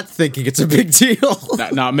not thinking it's a big deal.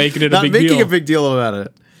 not making it a not big making deal. a big deal about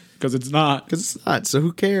it. Because it's not. Because it's not. So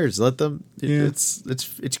who cares? Let them. Yeah.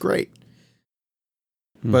 It's great.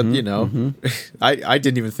 But I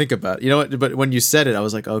didn't even think about it. But when you said it, I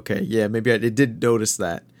was like, okay, yeah, maybe I did notice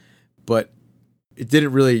that, but it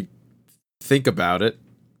didn't really think about it.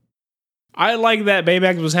 I like that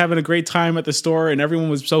Baymax was having a great time at the store and everyone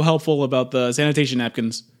was so helpful about the sanitation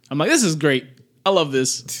napkins. I'm like, this is great. I love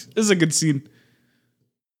this. This is a good scene.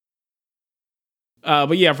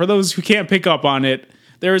 But yeah, for those who can't pick up on it,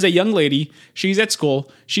 there is a young lady. She's at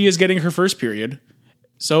school. She is getting her first period.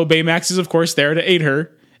 So Baymax is, of course, there to aid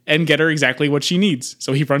her and get her exactly what she needs.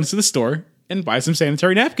 So he runs to the store and buys some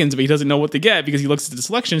sanitary napkins, but he doesn't know what to get because he looks at the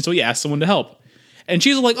selection, so he asks someone to help. And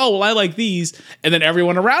she's like, oh, well, I like these. And then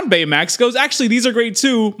everyone around Baymax goes, actually, these are great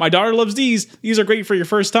too. My daughter loves these. These are great for your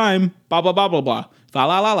first time. Blah, blah, blah, blah, blah. Fa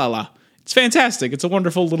la la la la. It's fantastic. It's a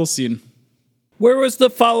wonderful little scene. Where was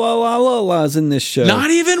the fa la la la la's in this show?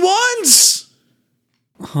 Not even once.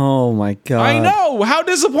 Oh my god. I know. How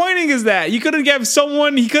disappointing is that? You couldn't have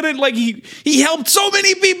someone, he couldn't, like, he helped so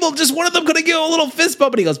many people. Just one of them could have given a little fist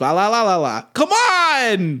bump and he goes, la la la la la. Come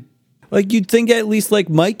on. Like, you'd think at least like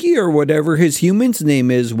Mikey or whatever his human's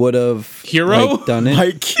name is would have Hero? done it.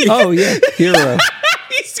 Mikey. Oh yeah, Hero.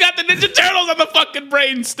 He's got the Ninja Turtles on the fucking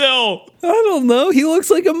brain still. I don't know. He looks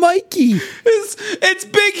like a Mikey. It's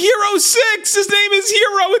Big Hero 6. His name is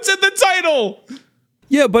Hero. It's in the title.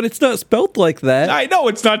 Yeah, but it's not spelt like that. I know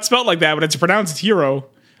it's not spelled like that, but it's pronounced Hero.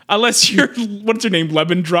 Unless you're, what's her name,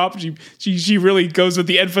 Lemon Drop? She really goes with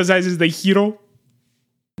the emphasizes the hero.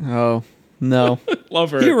 Oh no,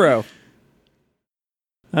 Love her. Hero.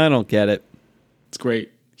 I don't get it. It's great.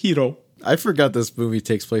 Hero. I forgot this movie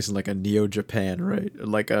takes place in like a Neo Japan, right?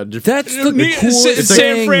 Like a Japan. That's the coolest It's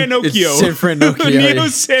San thing. Franokyo. It's San Franokyo. Neo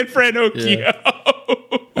San Franokyo.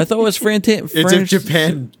 I thought it was French. It's if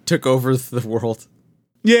Japan took over the world.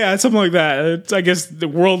 Yeah, something like that. It's, I guess, the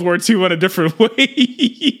World War II in a different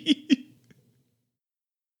way.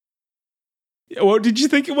 What did you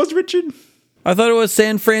think it was, Richard? I thought it was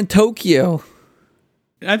San Fran Tokyo.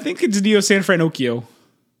 I think it's Neo San Franokyo.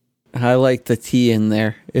 I like the T in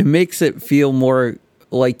there. It makes it feel more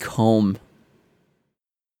like home.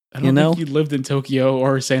 I don't think you lived in Tokyo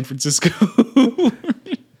or San Francisco.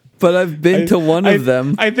 But I've been to one of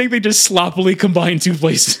them. I think they just sloppily combined two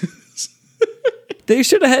places. They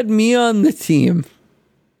should have had me on the team.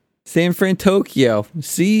 San Fran Tokyo.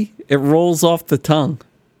 See? It rolls off the tongue.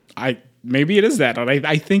 Maybe it is that.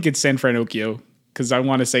 I think it's San Franokyo because I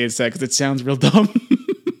want to say it's that because it sounds real dumb.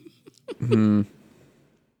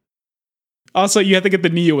 Also, you have to get the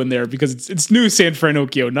Neo in there because it's new San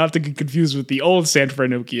Franokyo, not to get confused with the old San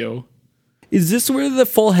Franokyo. Is this where the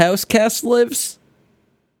Full House cast lives?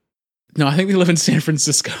 No, I think they live in San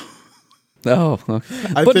Francisco. Oh,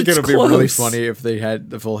 I think it'll be really funny if they had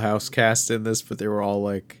the Full House cast in this, but they were all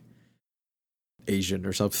like Asian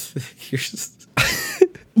or something.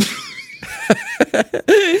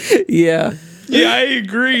 Yeah. Yeah, I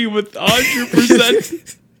agree with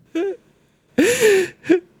 100%.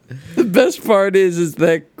 The best part is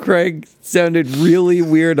that Craig sounded really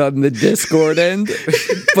weird on the Discord end,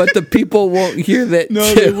 but the people won't hear that. No,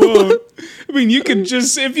 too. they won't. I mean, you can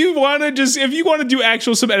just if you want to do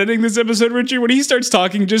actual some editing this episode, Richard, when he starts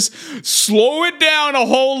talking, just slow it down a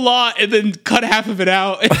whole lot and then cut half of it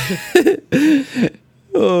out.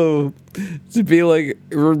 Oh, to be like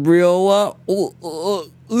real,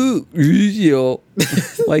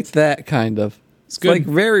 like that kind of. It's good. like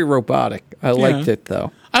very robotic. I liked it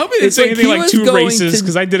though. I hope he didn't say anything he like was two going races to-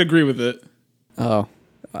 because I did agree with it. Oh,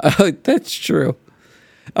 that's true.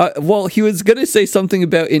 Well, he was gonna say something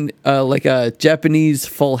about in like a Japanese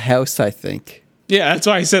Full House, I think. Yeah, that's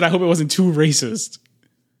why I said I hope it wasn't too racist.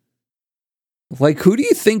 Like, who do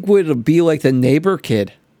you think would be like the neighbor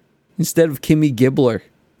kid instead of Kimmy Gibbler?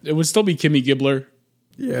 It would still be Kimmy Gibbler.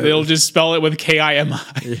 Yeah, They'll just spell it with Kimi.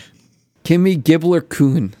 Kimmy Gibbler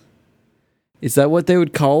Coon. Is that what they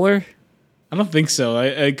would call her? I don't think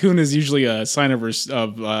so. Kun is usually a sign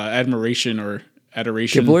of admiration or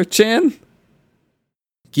adoration. Gibbler-chan?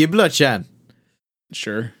 Gibbler-chan.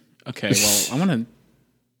 Sure. Okay, well, I'm going to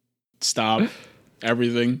stop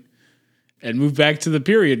everything and move back to the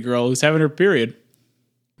period girl who's having her period.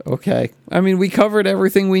 Okay. I mean, we covered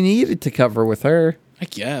everything we needed to cover with her. I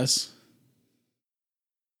guess.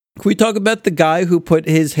 Can we talk about the guy who put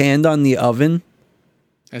his hand on the oven?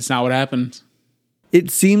 That's not what happened. It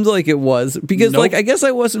seemed like it was. Because, Nope. like, I guess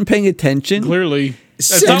I wasn't paying attention. Clearly.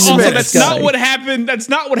 6 minutes. That's not what happened. That's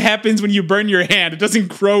not what happens when you burn your hand. It doesn't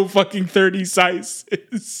grow fucking 30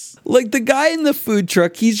 sizes. Like the guy in the food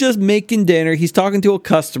truck, he's just making dinner. He's talking to a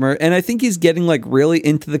customer, and I think he's getting like really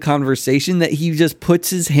into the conversation that he just puts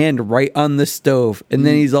his hand right on the stove, and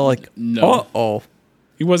then he's all like, No. "Uh-oh."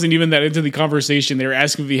 He wasn't even that into the conversation. They were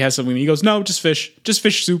asking if he has something. He goes, "No, just fish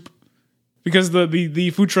soup," because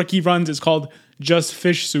the food truck he runs is called Just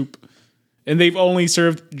Fish Soup, and they've only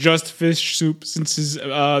served just fish soup since his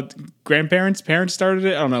parents started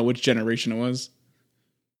it. I don't know which generation it was.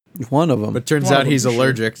 One of them. But turns One out of them, he's for sure.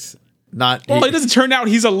 allergic. Well, it doesn't turn out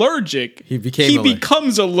he's allergic. He became He allergic.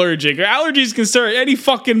 becomes allergic. Allergies can start at any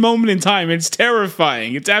fucking moment in time. It's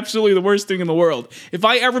terrifying. It's absolutely the worst thing in the world. If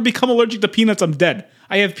I ever become allergic to peanuts, I'm dead.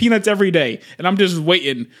 I have peanuts every day, and I'm just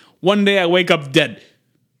waiting. One day I wake up dead.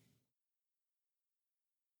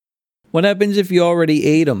 What happens if you already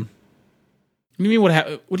ate them? What do you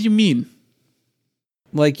mean? What do you mean?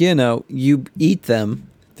 Like, you eat them,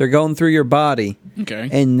 they're going through your body, Okay,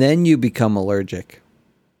 and then you become allergic.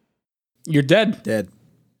 you're dead. Dead.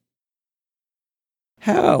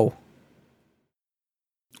 How?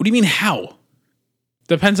 What do you mean? How?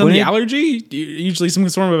 Depends on When the it- allergy. Usually some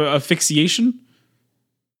sort of asphyxiation.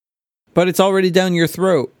 But it's already down your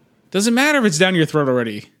throat. Doesn't matter if it's down your throat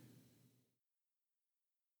already.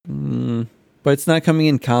 But it's not coming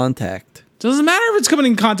in contact. Doesn't matter if it's coming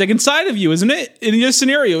in contact inside of you, isn't it? In this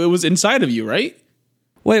scenario, it was inside of you, right?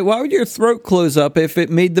 Wait, why would your throat close up if it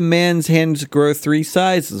made the man's hands grow 3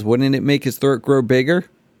 sizes? Wouldn't it make his throat grow bigger?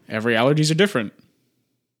 Every allergies are different.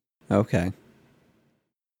 Okay.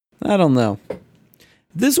 I don't know.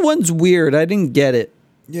 This one's weird. I didn't get it.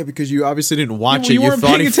 Yeah, because you obviously didn't watch You it. You weren't thought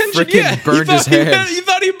paying he attention. freaking burned his hand. You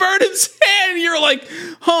thought he burned his hand. You're like,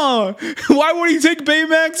 huh? Why would he take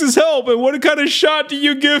Baymax's help? And what kind of shot do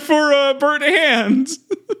you give for burnt hands?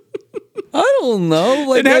 I don't know.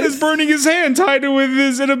 Like, And how does burning his hand tied in with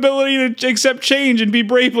his inability to accept change and be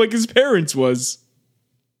brave like his parents was?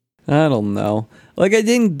 I don't know. Like, I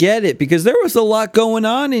didn't get it because there was a lot going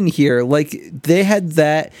on in here. Like, they had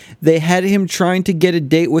that. They had him trying to get a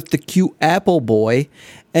date with the cute Apple boy.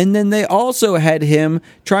 And then they also had him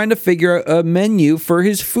trying to figure out a menu for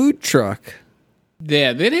his food truck.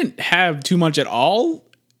 Yeah, they didn't have too much at all.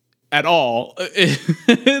 At all.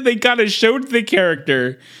 They kind of showed the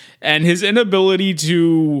character and his inability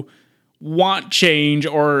to want change,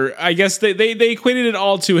 or I guess they equated it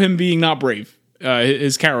all to him being not brave,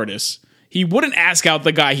 his cowardice. He wouldn't ask out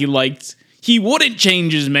the guy he liked. He wouldn't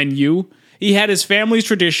change his menu. He had his family's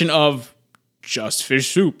tradition of just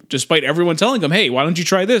fish soup, despite everyone telling him, hey, why don't you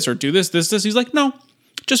try this or do this. He's like, no,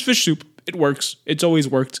 just fish soup. It works. It's always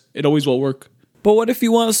worked. It always will work. But what if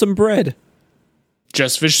you want some bread?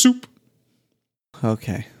 Just fish soup.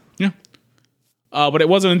 Okay. Yeah. But it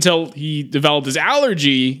wasn't until he developed his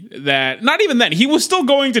allergy that, not even then, he was still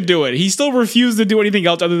going to do it. He still refused to do anything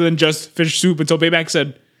else other than just fish soup until Baymax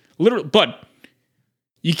said, literally, bud,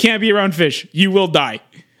 you can't be around fish. You will die.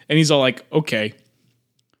 And he's all like, okay.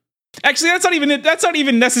 Actually, that's not even it. That's not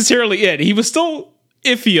even necessarily it. He was still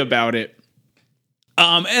iffy about it.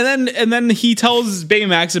 And then he tells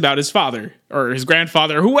Baymax about his father or his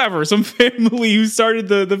grandfather, or whoever, some family who started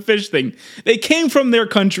the fish thing. They came from their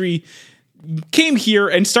country, came here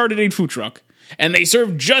and started a food truck, and they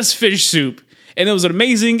served just fish soup. And it was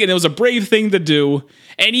amazing, and it was a brave thing to do.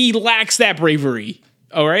 And he lacks that bravery.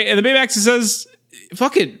 All right. And the Baymax says,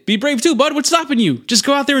 fuck it, be brave too, bud. What's stopping you? Just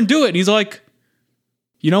go out there and do it. And he's like,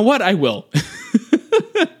 you know what? I will.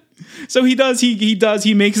 So he does.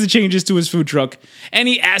 He makes the changes to his food truck, and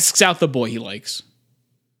he asks out the boy he likes.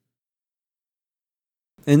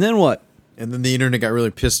 And then what? And then the internet got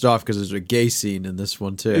really pissed off because there's a gay scene in this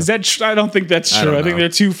one too. Is that? I don't think that's I true. don't I think know. they're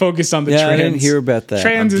too focused on the Yeah, I trans. didn't hear about that.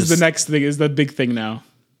 Trans I'm is the just- next thing. Is the big thing now.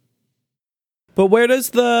 But where does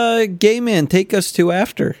the gay man take us to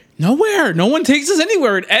after? Nowhere. No one takes us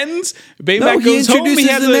anywhere. It ends. Baymax No, he goes home.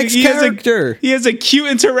 introduces the next character. He has a cute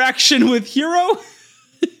interaction with Hero.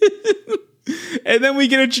 And then we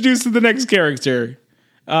get introduced to the next character,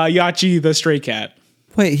 Yachi the stray cat.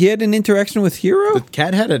 Wait, he had an interaction with Hero? The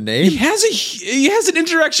cat had a name? He has an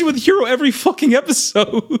interaction with Hero every fucking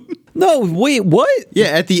episode. No, wait, what? Yeah,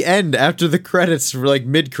 at the end, after the credits, like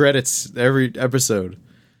mid credits, every episode.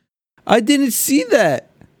 I didn't see that.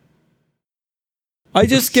 I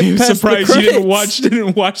just skipped I'm past the surprised credits. you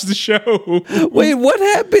didn't watch the show. Wait, what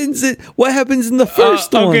happens? What happens in the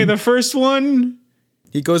first one? Okay, the first one.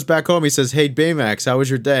 He goes back home. He says, "Hey, Baymax, how was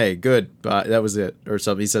your day? Good." That was it, or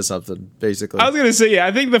something. He says something basically. I was gonna say, yeah.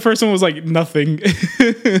 I think the first one was like nothing.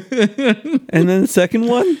 And then the second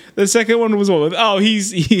one? The second one was what? Oh, you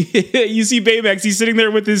see Baymax. He's sitting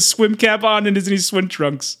there with his swim cap on and his swim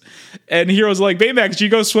trunks. And Hero's like, "Baymax, do you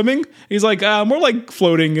go swimming?" He's like, "More like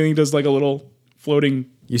floating." And he does like a little floating.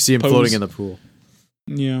 You see him pose. floating in the pool.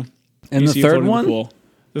 Yeah. And You the see him third floating in one? the pool.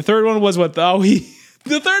 The third one was what?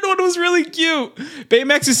 The third one was really cute.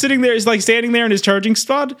 Baymax is sitting there, he's like standing there in his charging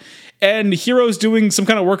spot, and Hero's doing some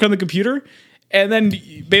kind of work on the computer, and then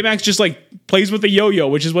Baymax just like plays with the yo-yo,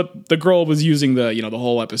 which is what the girl was using the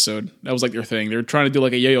whole episode. That was like their thing. They were trying to do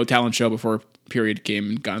like a yo-yo talent show before Period came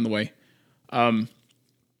and got in the way. And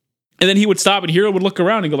then he would stop, and Hero would look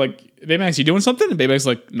around and go like, "Baymax, you doing something?" And Baymax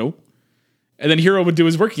like, "Nope." And then Hero would do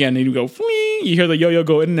his work again, and he'd go, "Fling." You hear the yo-yo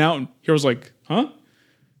go in and out, and Hero's like, "Huh?"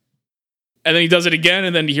 And then he does it again,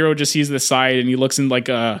 and then Hero just sees the side, and he looks in like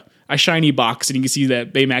a shiny box, and you can see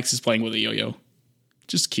that Baymax is playing with a yo-yo.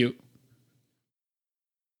 Just cute.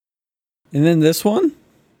 And then this one?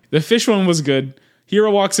 The fish one was good. Hero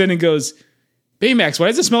walks in and goes, "Baymax, why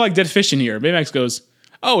does it smell like dead fish in here?" Baymax goes,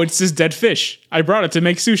 "Oh, it's this dead fish. I brought it to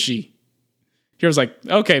make sushi." Hero's like,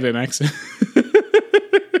 "Okay, Baymax."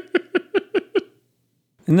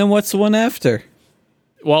 And then what's the one after?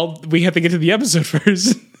 Well, we have to get to the episode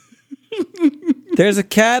first. There's a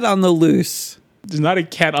cat on the loose. There's not a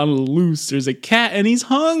cat on the loose. There's a cat, and he's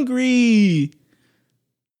hungry.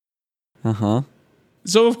 Uh-huh.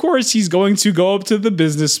 So, of course, he's going to go up to the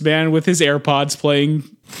businessman with his AirPods playing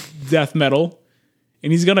death metal,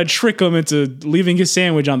 and he's going to trick him into leaving his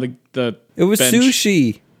sandwich on the It was bench.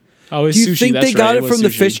 sushi. Oh, it's Do you sushi. think That's they got right. it was from the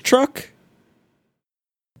sushi. fish truck?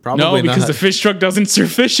 Probably No, because not. the fish truck doesn't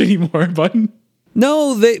serve fish anymore, bud.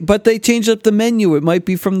 No, but they changed up the menu. It might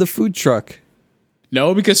be from the food truck.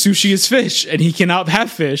 No, because sushi is fish, and he cannot have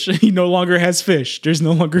fish. He no longer has fish. There's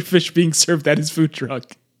no longer fish being served at his food truck.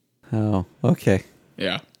 Oh, okay.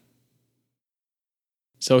 Yeah.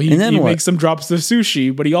 So he And then what? makes some drops of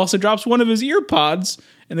sushi, but he also drops one of his ear pods,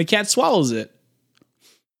 and the cat swallows it.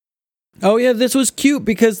 Oh yeah, this was cute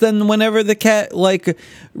because then whenever the cat like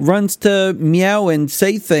runs to meow and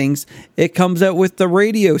say things, it comes out with the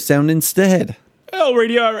radio sound instead. Well,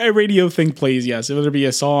 a radio thing plays, yes. Whether it be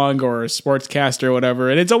a song or a sportscast or whatever.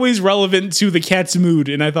 And it's always relevant to the cat's mood.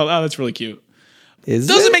 And I thought, oh, that's really cute.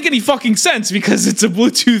 Doesn't it? make any fucking sense because it's a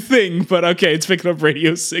Bluetooth thing. But okay, it's picking up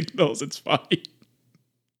radio signals. It's fine.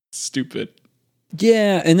 Stupid.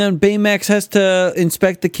 Yeah, and then Baymax has to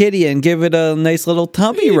inspect the kitty and give it a nice little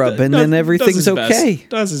tummy rub, and then everything's okay.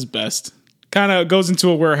 Does his best. Kind of goes into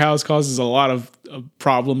a warehouse, causes a lot of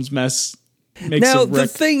problems, mess. Makes Now, a the wreck,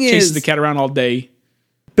 thing chases is- the cat around all day.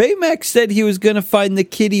 Baymax said he was going to find the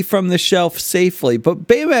kitty from the shelf safely, but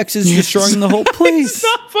Baymax is destroying the whole place.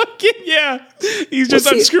 Not fucking, yeah. He's just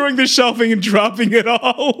Was he- unscrewing the shelving and dropping it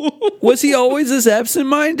all. Was he always this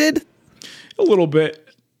absent-minded? A little bit.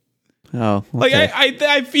 Oh, Like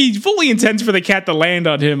okay. he fully intends for the cat to land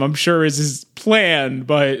on him. I'm sure is his plan,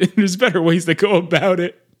 but there's better ways to go about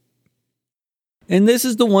it. And this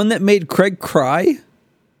is the one that made Craig cry?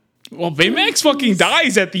 Well, Baymax fucking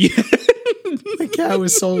dies at the end. The cat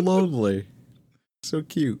was so lonely. So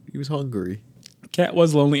cute. He was hungry. Cat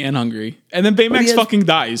was lonely and hungry, and then he Baymax has- fucking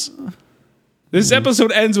dies. This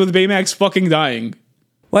episode ends with Baymax fucking dying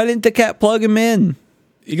Why didn't the cat plug him in?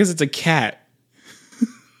 because it's a cat.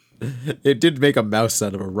 It did make a mouse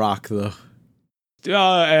out of a rock, though.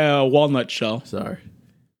 Walnut shell. Sorry.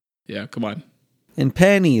 Yeah, come on. And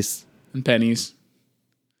pennies. And pennies.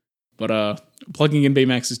 But plugging in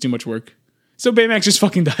Baymax is too much work. So Baymax just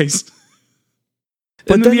fucking dies.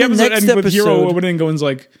 But And then then the the episode next ends with Hero episode- opening and going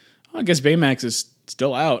like, oh, I guess Baymax is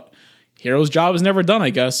still out. Hero's job is never done, I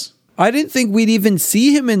guess. I didn't think we'd even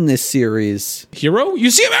see him in this series. Hero? You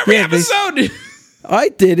see him every Yeah, they- episode! I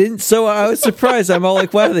didn't, so I was surprised. I'm all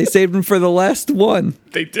like, wow, they saved him for the last one.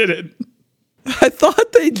 They did it. I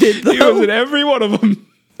thought they did, He was though. in every one of them.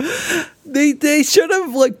 They should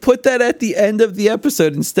have like put that at the end of the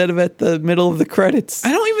episode instead of at the middle of the credits.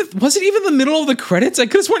 I don't even, was it even the middle of the credits? I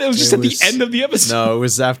could have sworn it was just It at was- the end of the episode. No, it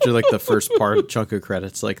was after like the first part chunk of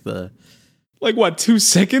credits, like the Like what, 2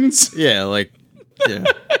 seconds? yeah.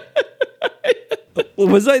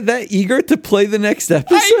 Was I that eager to play the next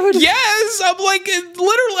episode? Yes! I'm like, literally.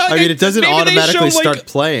 I mean, it doesn't maybe they automatically show, like- start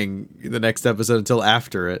playing the next episode until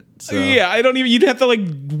after it. So. Yeah, I don't even, you'd have to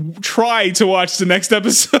like try to watch the next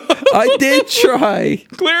episode. I did try.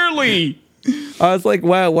 Clearly. I was like,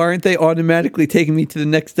 wow, why aren't they automatically taking me to the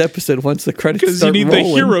next episode once the credits Because you start need rolling?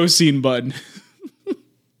 the hero scene button.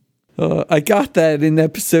 I got that in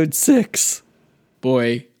episode 6.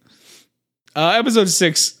 Boy. Episode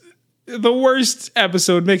 6, the worst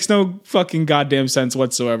episode, makes no fucking goddamn sense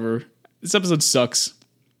whatsoever. This episode sucks.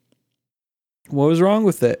 What was wrong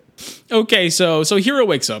with it? Okay, so Hero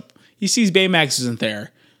wakes up. He sees Baymax isn't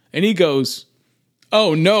there. And he goes,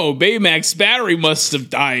 "Oh no, Baymax's battery must have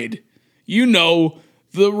died. You know,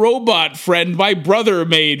 the robot friend my brother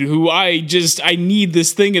made, who I need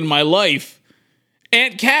this thing in my life.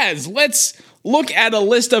 Aunt Kaz, let's look at a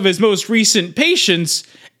list of his most recent patients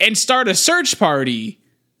and start a search party.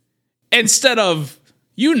 Instead of,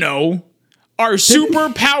 you know, our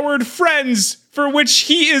super-powered friends, for which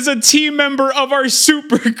he is a team member of our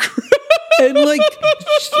super crew." And like,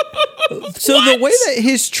 so the way that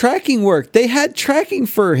his tracking worked, they had tracking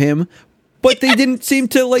for him, but they didn't seem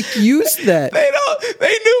to like use that.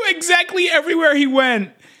 They knew exactly everywhere he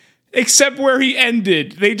went, except where he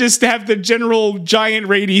ended. They just have the general giant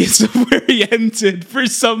radius of where he ended for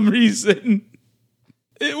some reason.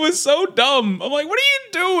 It was so dumb. I'm like, what are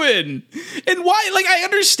you doing? And why? Like, I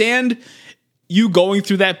understand you going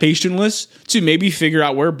through that patient list to maybe figure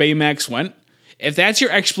out where Baymax went. If that's your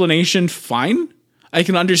explanation, fine. I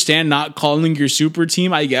can understand not calling your super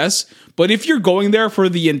team, I guess. But if you're going there for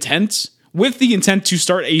the intent, with the intent to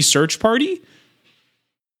start a search party,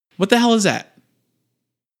 what the hell is that?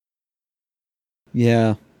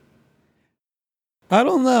 Yeah. I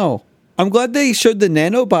don't know. I'm glad they showed the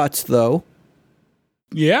nanobots, though.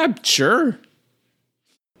 Yeah, sure.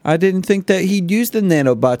 I didn't think that he'd use the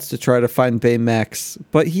nanobots to try to find Baymax,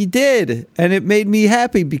 but he did, and it made me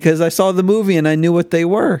happy because I saw the movie and I knew what they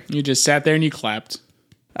were. You just sat there and you clapped.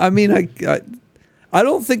 I mean, I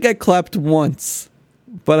don't think I clapped once,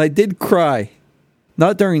 but I did cry.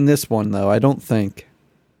 Not during this one, though, I don't think.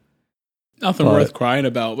 Nothing worth crying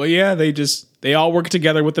about. But yeah, they all work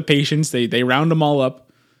together with the patients. They round them all up,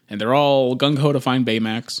 and they're all gung-ho to find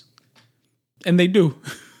Baymax. And they do.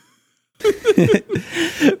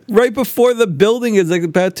 Right before the building is like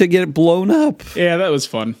about to get blown up. Yeah, that was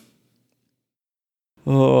fun.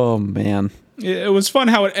 Oh, man. It was fun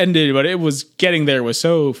how it ended, but it was getting there was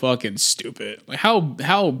so fucking stupid. Like,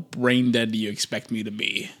 how brain dead do you expect me to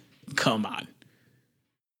be? Come on.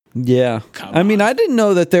 Yeah. Come I mean, on. I didn't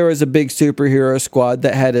know that there was a big superhero squad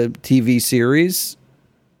that had a TV series.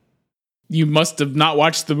 You must have not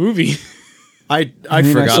watched the movie. mean, I I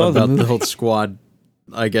forgot saw the about the movie. whole squad.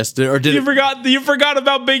 I guess did You it? forgot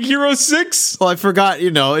about Big Hero 6? Well, I forgot.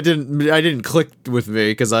 You know, I didn't click with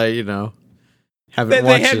me because I haven't They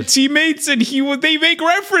watched had it. teammates and they make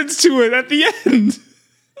reference to it at the end.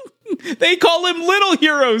 They call him Little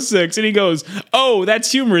Hero 6 and he goes, "Oh,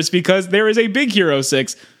 that's humorous because there is a Big Hero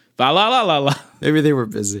 6. La la la la la." Maybe they were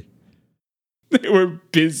busy. They were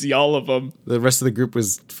busy, all of them. The rest of the group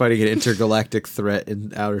was fighting an intergalactic threat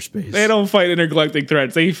in outer space. They don't fight intergalactic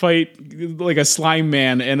threats. They fight like a slime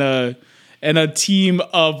man and a team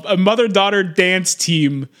of a mother-daughter dance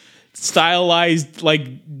team stylized like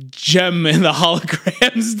Gem and the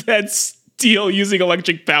holograms that steal using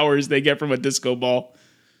electric powers they get from a disco ball.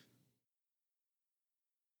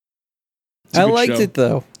 It's a I good liked show. it,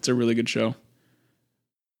 though. It's a really good show.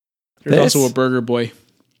 There's This? also a Burger Boy.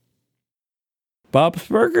 Bob's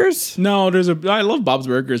Burgers? No, I love Bob's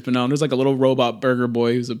Burgers, but no, there's like a little robot Burger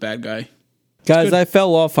Boy who's a bad guy. Guys, good. I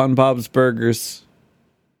fell off on Bob's Burgers.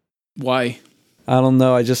 Why? I don't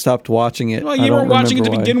know. I just stopped watching it. Well, I you don't weren't watching it to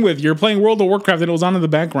remember why. begin with. You're playing World of Warcraft and it was on in the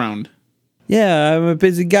background. Yeah, I'm a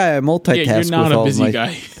busy guy. I multitask Yeah, you're not with a all busy my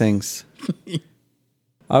guy. things.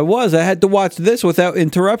 I was. I had to watch this without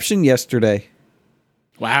interruption yesterday.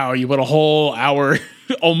 Wow, you put a whole hour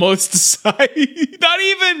almost aside. Not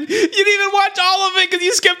even, you didn't even watch all of it because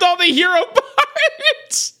you skipped all the hero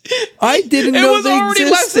parts. I didn't It know was they already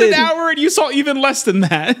less than an existed. hour and you saw even less than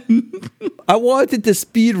that. I wanted to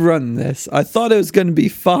speed run this. I thought it was going to be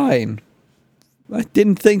fine. I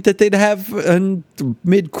didn't think that they'd have a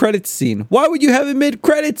mid-credit scene. Why would you have a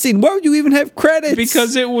mid-credit scene? Why would you even have credits?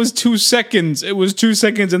 Because it was 2 seconds. It was 2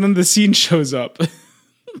 seconds and then the scene shows up.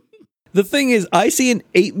 the thing is, I see an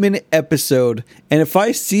 8-minute episode, and if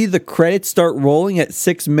I see the credits start rolling at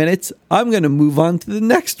 6 minutes, I'm going to move on to the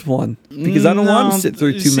next one because I don't want to sit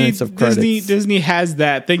through 2 minutes of credits. Disney has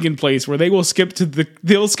that thing in place where they'll skip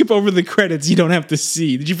over the credits you don't have to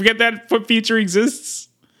see. Did you forget that feature exists?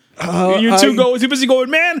 You're too busy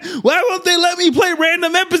going, man, why won't they let me play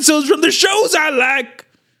random episodes from the shows I like?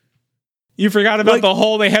 You forgot about the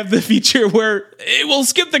whole, they have the feature where it will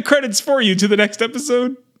skip the credits for you to the next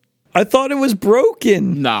episode? I thought it was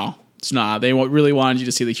broken. No, it's not. They really wanted you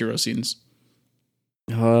to see the hero scenes.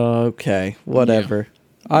 Okay, whatever.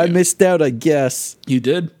 I missed out, I guess. You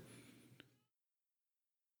did?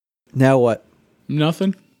 Now what?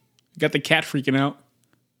 Nothing. Got the cat freaking out.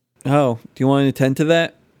 Oh, do you want to attend to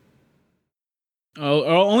that? Oh,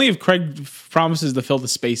 only if Craig promises to fill the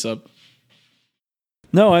space up.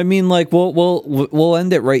 No, I mean, like, we'll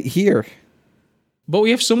end it right here. But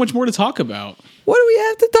we have so much more to talk about. What do we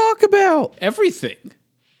have to talk about? Everything.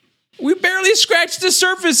 We barely scratched the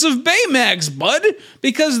surface of Baymax, bud.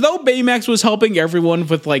 Because though Baymax was helping everyone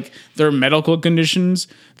with, like, their medical conditions,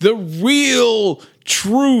 the real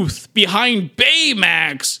truth behind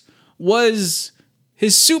Baymax was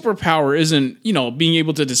his superpower isn't, being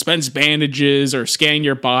able to dispense bandages or scan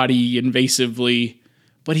your body invasively,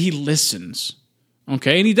 but he listens.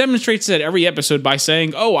 Okay, and he demonstrates that every episode by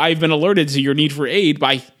saying, "Oh, I've been alerted to your need for aid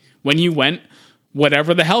by when you went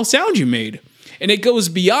whatever the hell sound you made." And it goes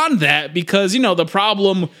beyond that because, the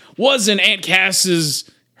problem wasn't Aunt Cass's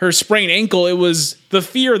her sprained ankle. It was the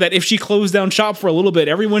fear that if she closed down shop for a little bit,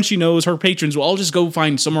 everyone she knows, her patrons, will all just go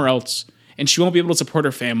find somewhere else, and she won't be able to support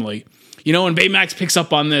her family. And Baymax picks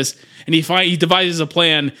up on this, and he devises a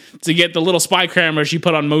plan to get the little spy camera she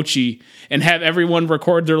put on Mochi and have everyone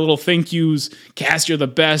record their little thank yous. Cass, you're the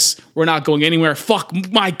best. We're not going anywhere. Fuck,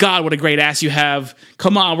 my God, what a great ass you have.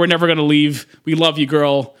 Come on, we're never going to leave. We love you,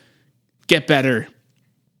 girl. Get better.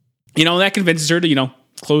 And that convinces her to,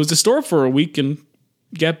 close the store for a week and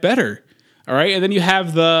get better. All right, and then you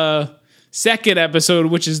have the second episode,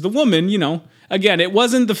 which is the woman, Again, it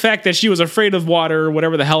wasn't the fact that she was afraid of water or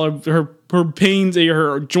whatever the hell her pains,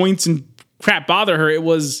 her joints and crap bother her. It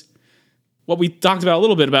was what we talked about a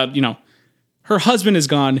little bit about, her husband is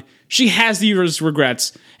gone. She has these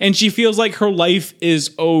regrets and she feels like her life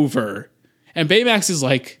is over. And Baymax is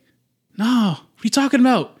like, "No, what are you talking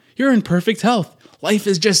about? You're in perfect health. Life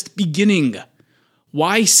is just beginning.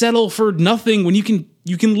 Why settle for nothing when you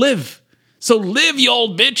can live? So live, you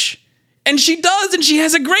old bitch." And she does, and she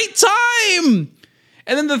has a great time.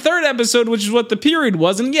 And then the third episode, which is what the period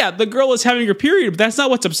was, and yeah, the girl is having her period, but that's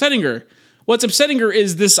not what's upsetting her. What's upsetting her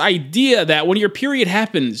is this idea that when your period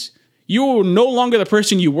happens, you're no longer the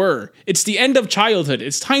person you were. It's the end of childhood.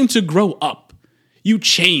 It's time to grow up. You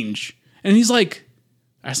change. And he's like,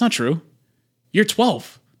 "That's not true. You're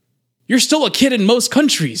 12. You're still a kid in most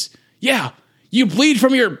countries. Yeah, you bleed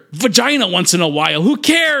from your vagina once in a while. Who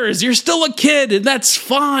cares? You're still a kid, and that's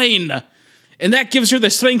fine." And that gives her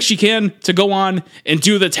the strength she can to go on and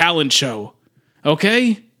do the talent show.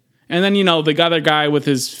 Okay? And then, the other guy with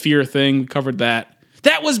his fear thing, we covered that.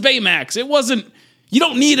 That was Baymax. It wasn't, you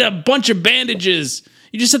don't need a bunch of bandages.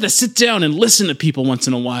 You just have to sit down and listen to people once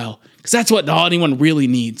in a while. Because that's what all anyone really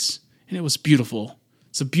needs. And it was beautiful.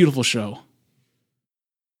 It's a beautiful show.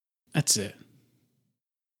 That's it.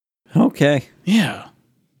 Okay. Yeah.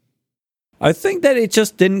 I think that it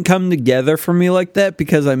just didn't come together for me like that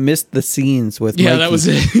because I missed the scenes with Yeah, Mikey. that was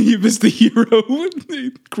it. You missed the hero.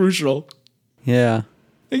 Crucial. Yeah.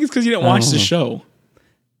 I think it's because you didn't watch the show.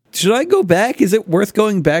 Should I go back? Is it worth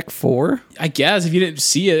going back for? I guess if you didn't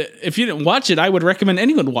see it, if you didn't watch it, I would recommend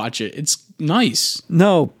anyone watch it. It's nice.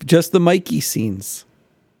 No, just the Mikey scenes.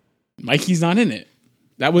 Mikey's not in it.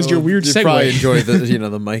 That was your weird You'd segue. probably enjoy the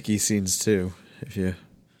the Mikey scenes too if you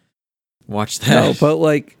watch that. No, but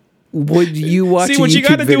like, would you watch See, a what you YouTube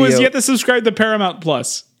got to do is video? you have to subscribe to Paramount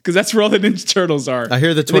Plus because that's where all the Ninja Turtles are. I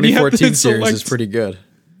hear the And then you have to 2014 series select- is pretty good.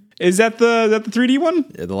 Is that the 3D one?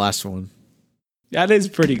 Yeah, the last one. That is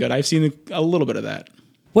pretty good. I've seen a little bit of that.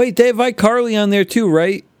 Wait, they have iCarly on there too,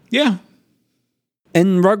 right? Yeah.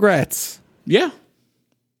 And Rugrats. Yeah.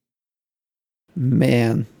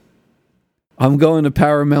 Man, I'm going to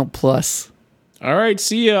Paramount Plus. All right.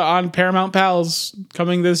 See ya on Paramount Pals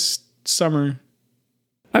coming this summer.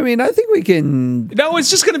 I mean, I think we can. No, it's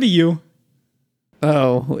just going to be you.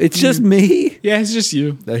 Oh, it's just me. Yeah, it's just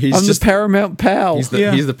you. He's I'm just the Paramount pal. he's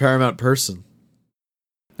the Paramount person.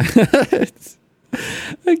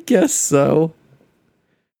 I guess so.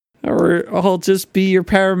 Or I'll just be your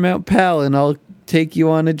Paramount pal and I'll take you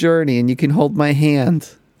on a journey and you can hold my hand.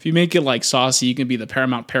 If you make it like saucy, you can be the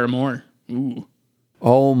Paramount Paramour. Ooh.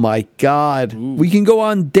 Oh my God. We can go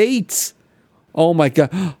on dates. Oh my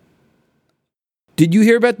God. Did you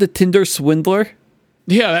hear about the Tinder swindler?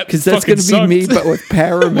 Yeah, that Because that's fucking going to be me, sucked. but with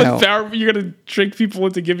Paramount. You're going to trick people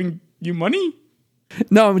into giving you money?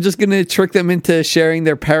 No, I'm just going to trick them into sharing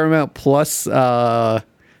their Paramount Plus account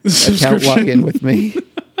login with me.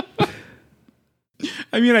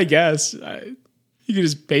 I mean, I guess. You can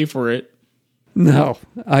just pay for it. No,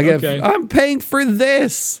 Okay. I'm paying for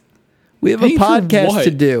this. We have Paying a for podcast what?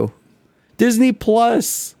 to do. Disney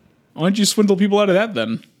Plus. Why don't you swindle people out of that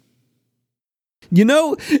then? You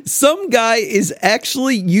know, some guy is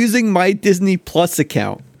actually using my Disney Plus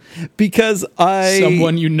account because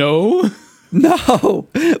Someone you know? No.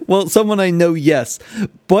 Well, someone I know, yes.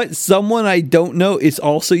 But someone I don't know is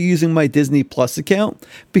also using my Disney Plus account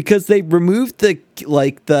because they removed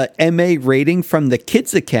the MA rating from the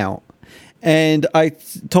kids account. And I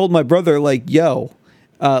told my brother, like, yo,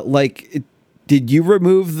 did you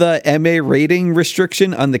remove the MA rating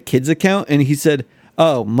restriction on the kids account? And he said,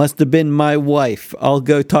 oh, must have been my wife. I'll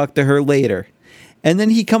go talk to her later. And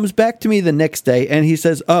then he comes back to me the next day and he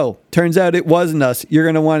says, oh, turns out it wasn't us. You're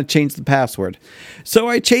going to want to change the password. So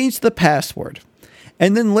I changed the password.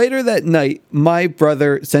 And then later that night, my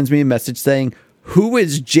brother sends me a message saying, who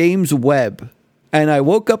is James Webb? And I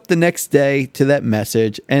woke up the next day to that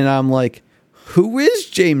message and I'm like, who is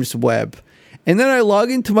James Webb? And then I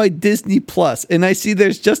log into my Disney Plus and I see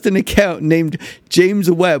there's just an account named James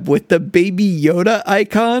Webb with the baby Yoda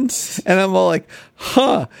icon. And I'm all like,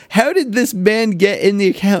 huh, how did this man get in the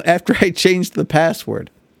account after I changed the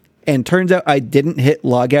password? And turns out I didn't hit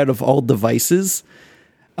log out of all devices.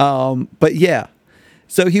 But yeah,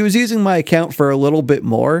 so he was using my account for a little bit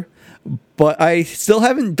more. But I still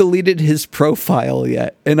haven't deleted his profile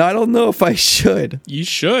yet. And I don't know if I should. You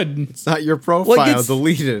should. It's not your profile.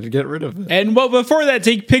 Delete it. Get rid of it. And well, before that,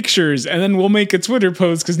 take pictures, and then we'll make a Twitter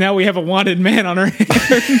post because now we have a wanted man on our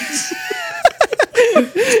hands.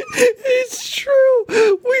 It's true. We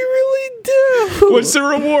really do. What's the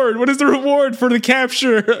reward? What is the reward for the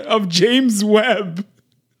capture of James Webb?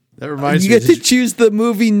 That reminds me. You get to choose the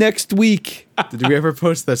movie next week. Did we ever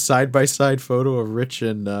post that side-by-side photo of Rich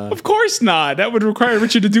and... Of course not. That would require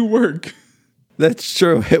Richard to do work. That's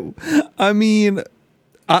true. I mean,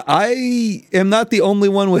 I am not the only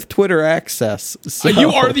one with Twitter access. So.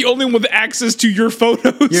 You are the only one with access to your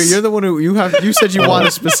photos. You're the one who you said you want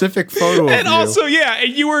a specific photo of and you. Also, yeah,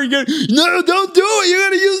 and you were going, no, don't do it. You got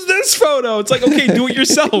to use this photo. It's like, okay, do it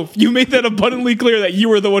yourself. You made that abundantly clear that you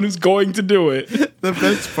were the one who's going to do it. The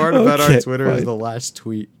best part about our Twitter is the last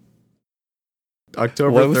tweet.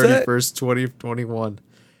 October 31st, 2021.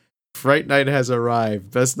 Fright Night has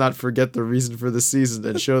arrived. Best not forget the reason for the season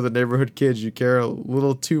and show the neighborhood kids you care a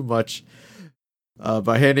little too much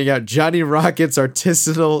by handing out Johnny Rockets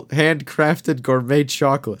artisanal handcrafted gourmet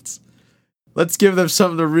chocolates. Let's give them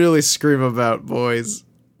something to really scream about, boys.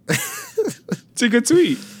 It's a good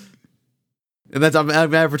tweet. And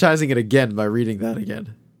I'm advertising it again by reading that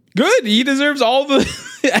again. Good. He deserves all the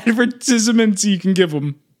advertisements you can give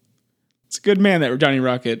him. It's a good man, that Johnny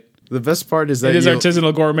Rocket. The best part is that it is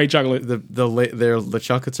artisanal gourmet chocolate. The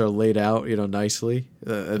chocolates are laid out, nicely.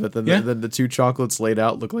 But then the two chocolates laid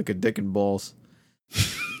out look like a dick and balls.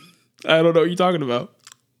 I don't know what you're talking about.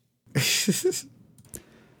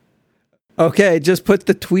 Okay, just put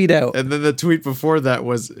the tweet out. And then the tweet before that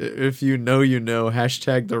was, if you know,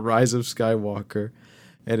 hashtag the rise of Skywalker.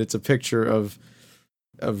 And it's a picture of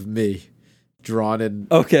me drawn in.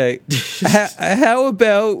 Okay. How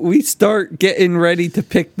about we start getting ready to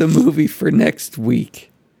pick the movie for next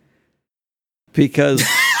week? Because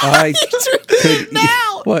I could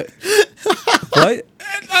now. What?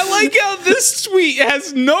 I like how this tweet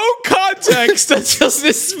has no context until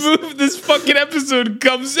this fucking episode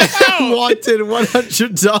comes out. Wanted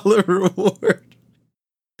 $100 reward.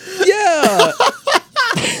 Yeah.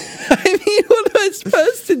 I mean, what am I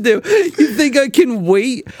supposed to do? You think I can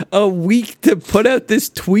wait a week to put out this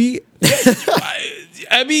tweet?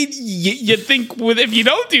 I mean, you think if you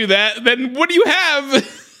don't do that, then what do you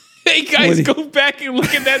have? Hey guys, go back and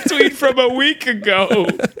look at that tweet from a week ago.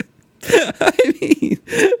 I mean,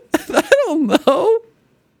 I don't know.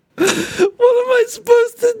 What am I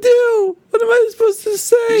supposed to do? What am I supposed to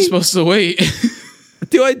say? You're supposed to wait.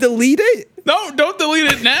 Do I delete it? No, don't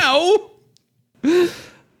delete it now.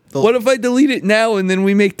 What if I delete it now and then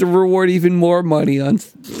we make the reward even more money on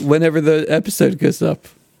whenever the episode goes up?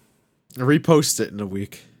 Repost it in a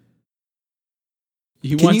week.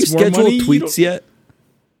 Can you schedule tweets yet?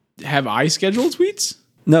 Have I scheduled tweets?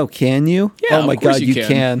 No, can you? Yeah, oh my god, you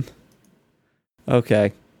can.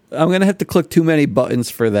 Okay. I'm going to have to click too many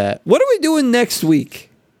buttons for that. What are we doing next week?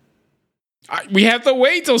 We have to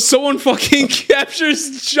wait till someone fucking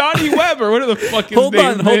captures Johnny Webb or whatever the fuck his hold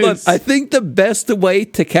name on. I think the best way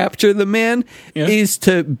to capture the man is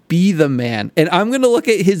to be the man. And I'm going to look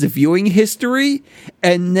at his viewing history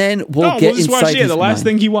and then we'll get just inside watch his the last mind.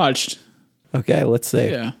 thing he watched. Okay, let's see.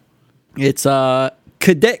 Yeah. It's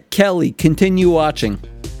Cadet Kelly. Continue watching.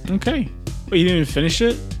 Okay. Wait, you didn't even finish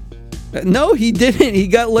it? No, he didn't. He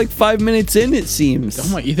got like 5 minutes in, it seems. Oh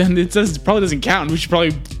my, then it probably doesn't count. We should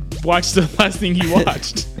probably watch the last thing he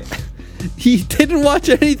watched. He didn't watch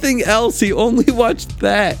anything else. He only watched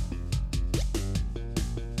that.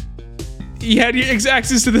 He had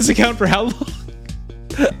access to this account for how long?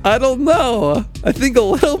 I don't know. I think a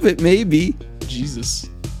little bit, maybe. Jesus.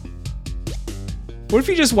 What if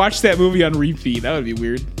you just watched that movie on repeat? That would be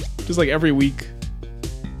weird. Just like every week.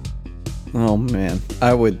 Oh, man.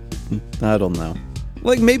 I don't know.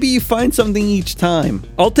 Like, maybe you find something each time.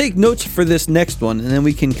 I'll take notes for this next one, and then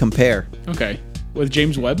we can compare. Okay. With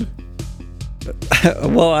James Webb?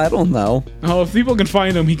 Well, I don't know. Oh, if people can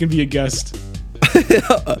find him, he can be a guest.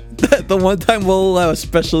 The one time we'll allow a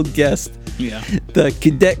special guest. Yeah. The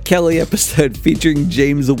Cadet Kelly episode featuring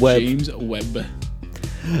James Webb. James Webb.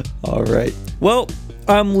 All right. Well,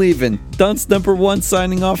 I'm leaving. Dunce number 1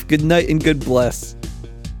 signing off. Good night and good bless.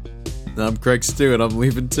 I'm Craig Stew, and I'm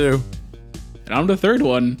leaving too. And I'm the third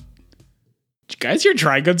one. Guys, your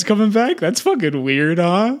Trigun's coming back? That's fucking weird,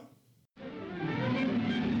 huh?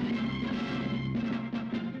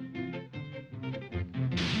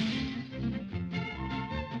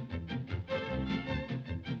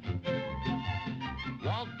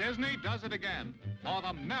 Walt Disney does it again. For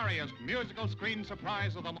the merriest musical screen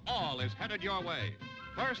surprise of them all is headed your way.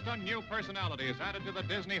 First, a new personality is added to the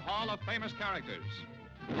Disney Hall of Famous Characters.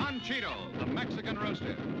 Panchito, the Mexican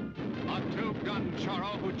rooster. A two-gun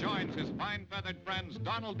churro who joins his fine-feathered friends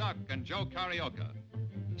Donald Duck and Joe Carioca.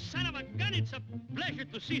 Son of a gun, it's a pleasure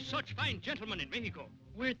to see such fine gentlemen in Mexico.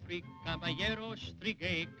 We're three caballeros, three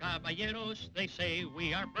gay caballeros. They say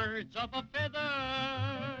we are birds of a feather.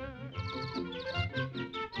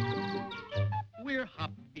 We're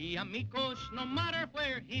happy amigos, no matter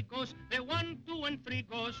where he goes. They're 1, 2, and 3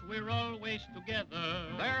 goes, we're always together.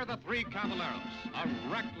 They're the Three Caballeros, a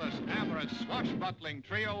reckless, amorous, swashbuckling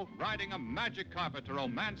trio riding a magic carpet to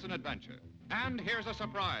romance and adventure. And here's a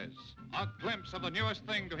surprise, a glimpse of the newest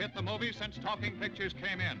thing to hit the movie since talking pictures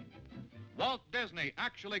came in. Walt Disney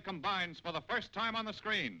actually combines for the first time on the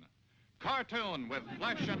screen cartoon with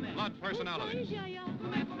flesh and blood personalities.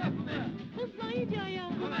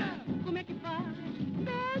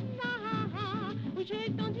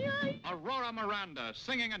 Aurora Miranda,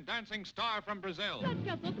 singing and dancing star from Brazil.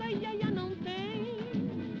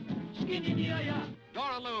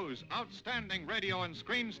 Dora Luz, outstanding radio and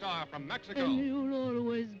screen star from Mexico. And you'll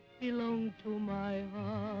always belong to my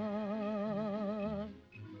heart.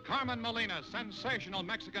 Carmen Molina, sensational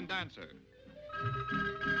Mexican dancer.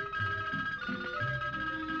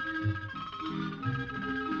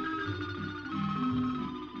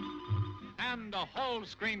 And a whole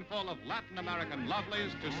screen full of Latin American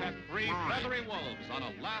lovelies to set 3 feathery wolves on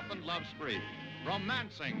a laugh and love spree.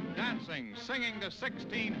 Romancing, dancing, singing the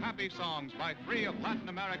 16 happy songs by 3 of Latin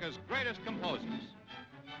America's greatest composers.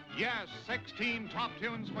 Yes, 16 top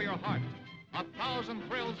tunes for your heart, 1,000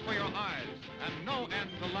 thrills for your eyes, and no end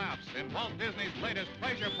to laughs in Walt Disney's latest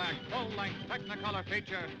pleasure-packed full-length Technicolor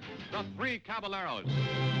feature, The Three Caballeros.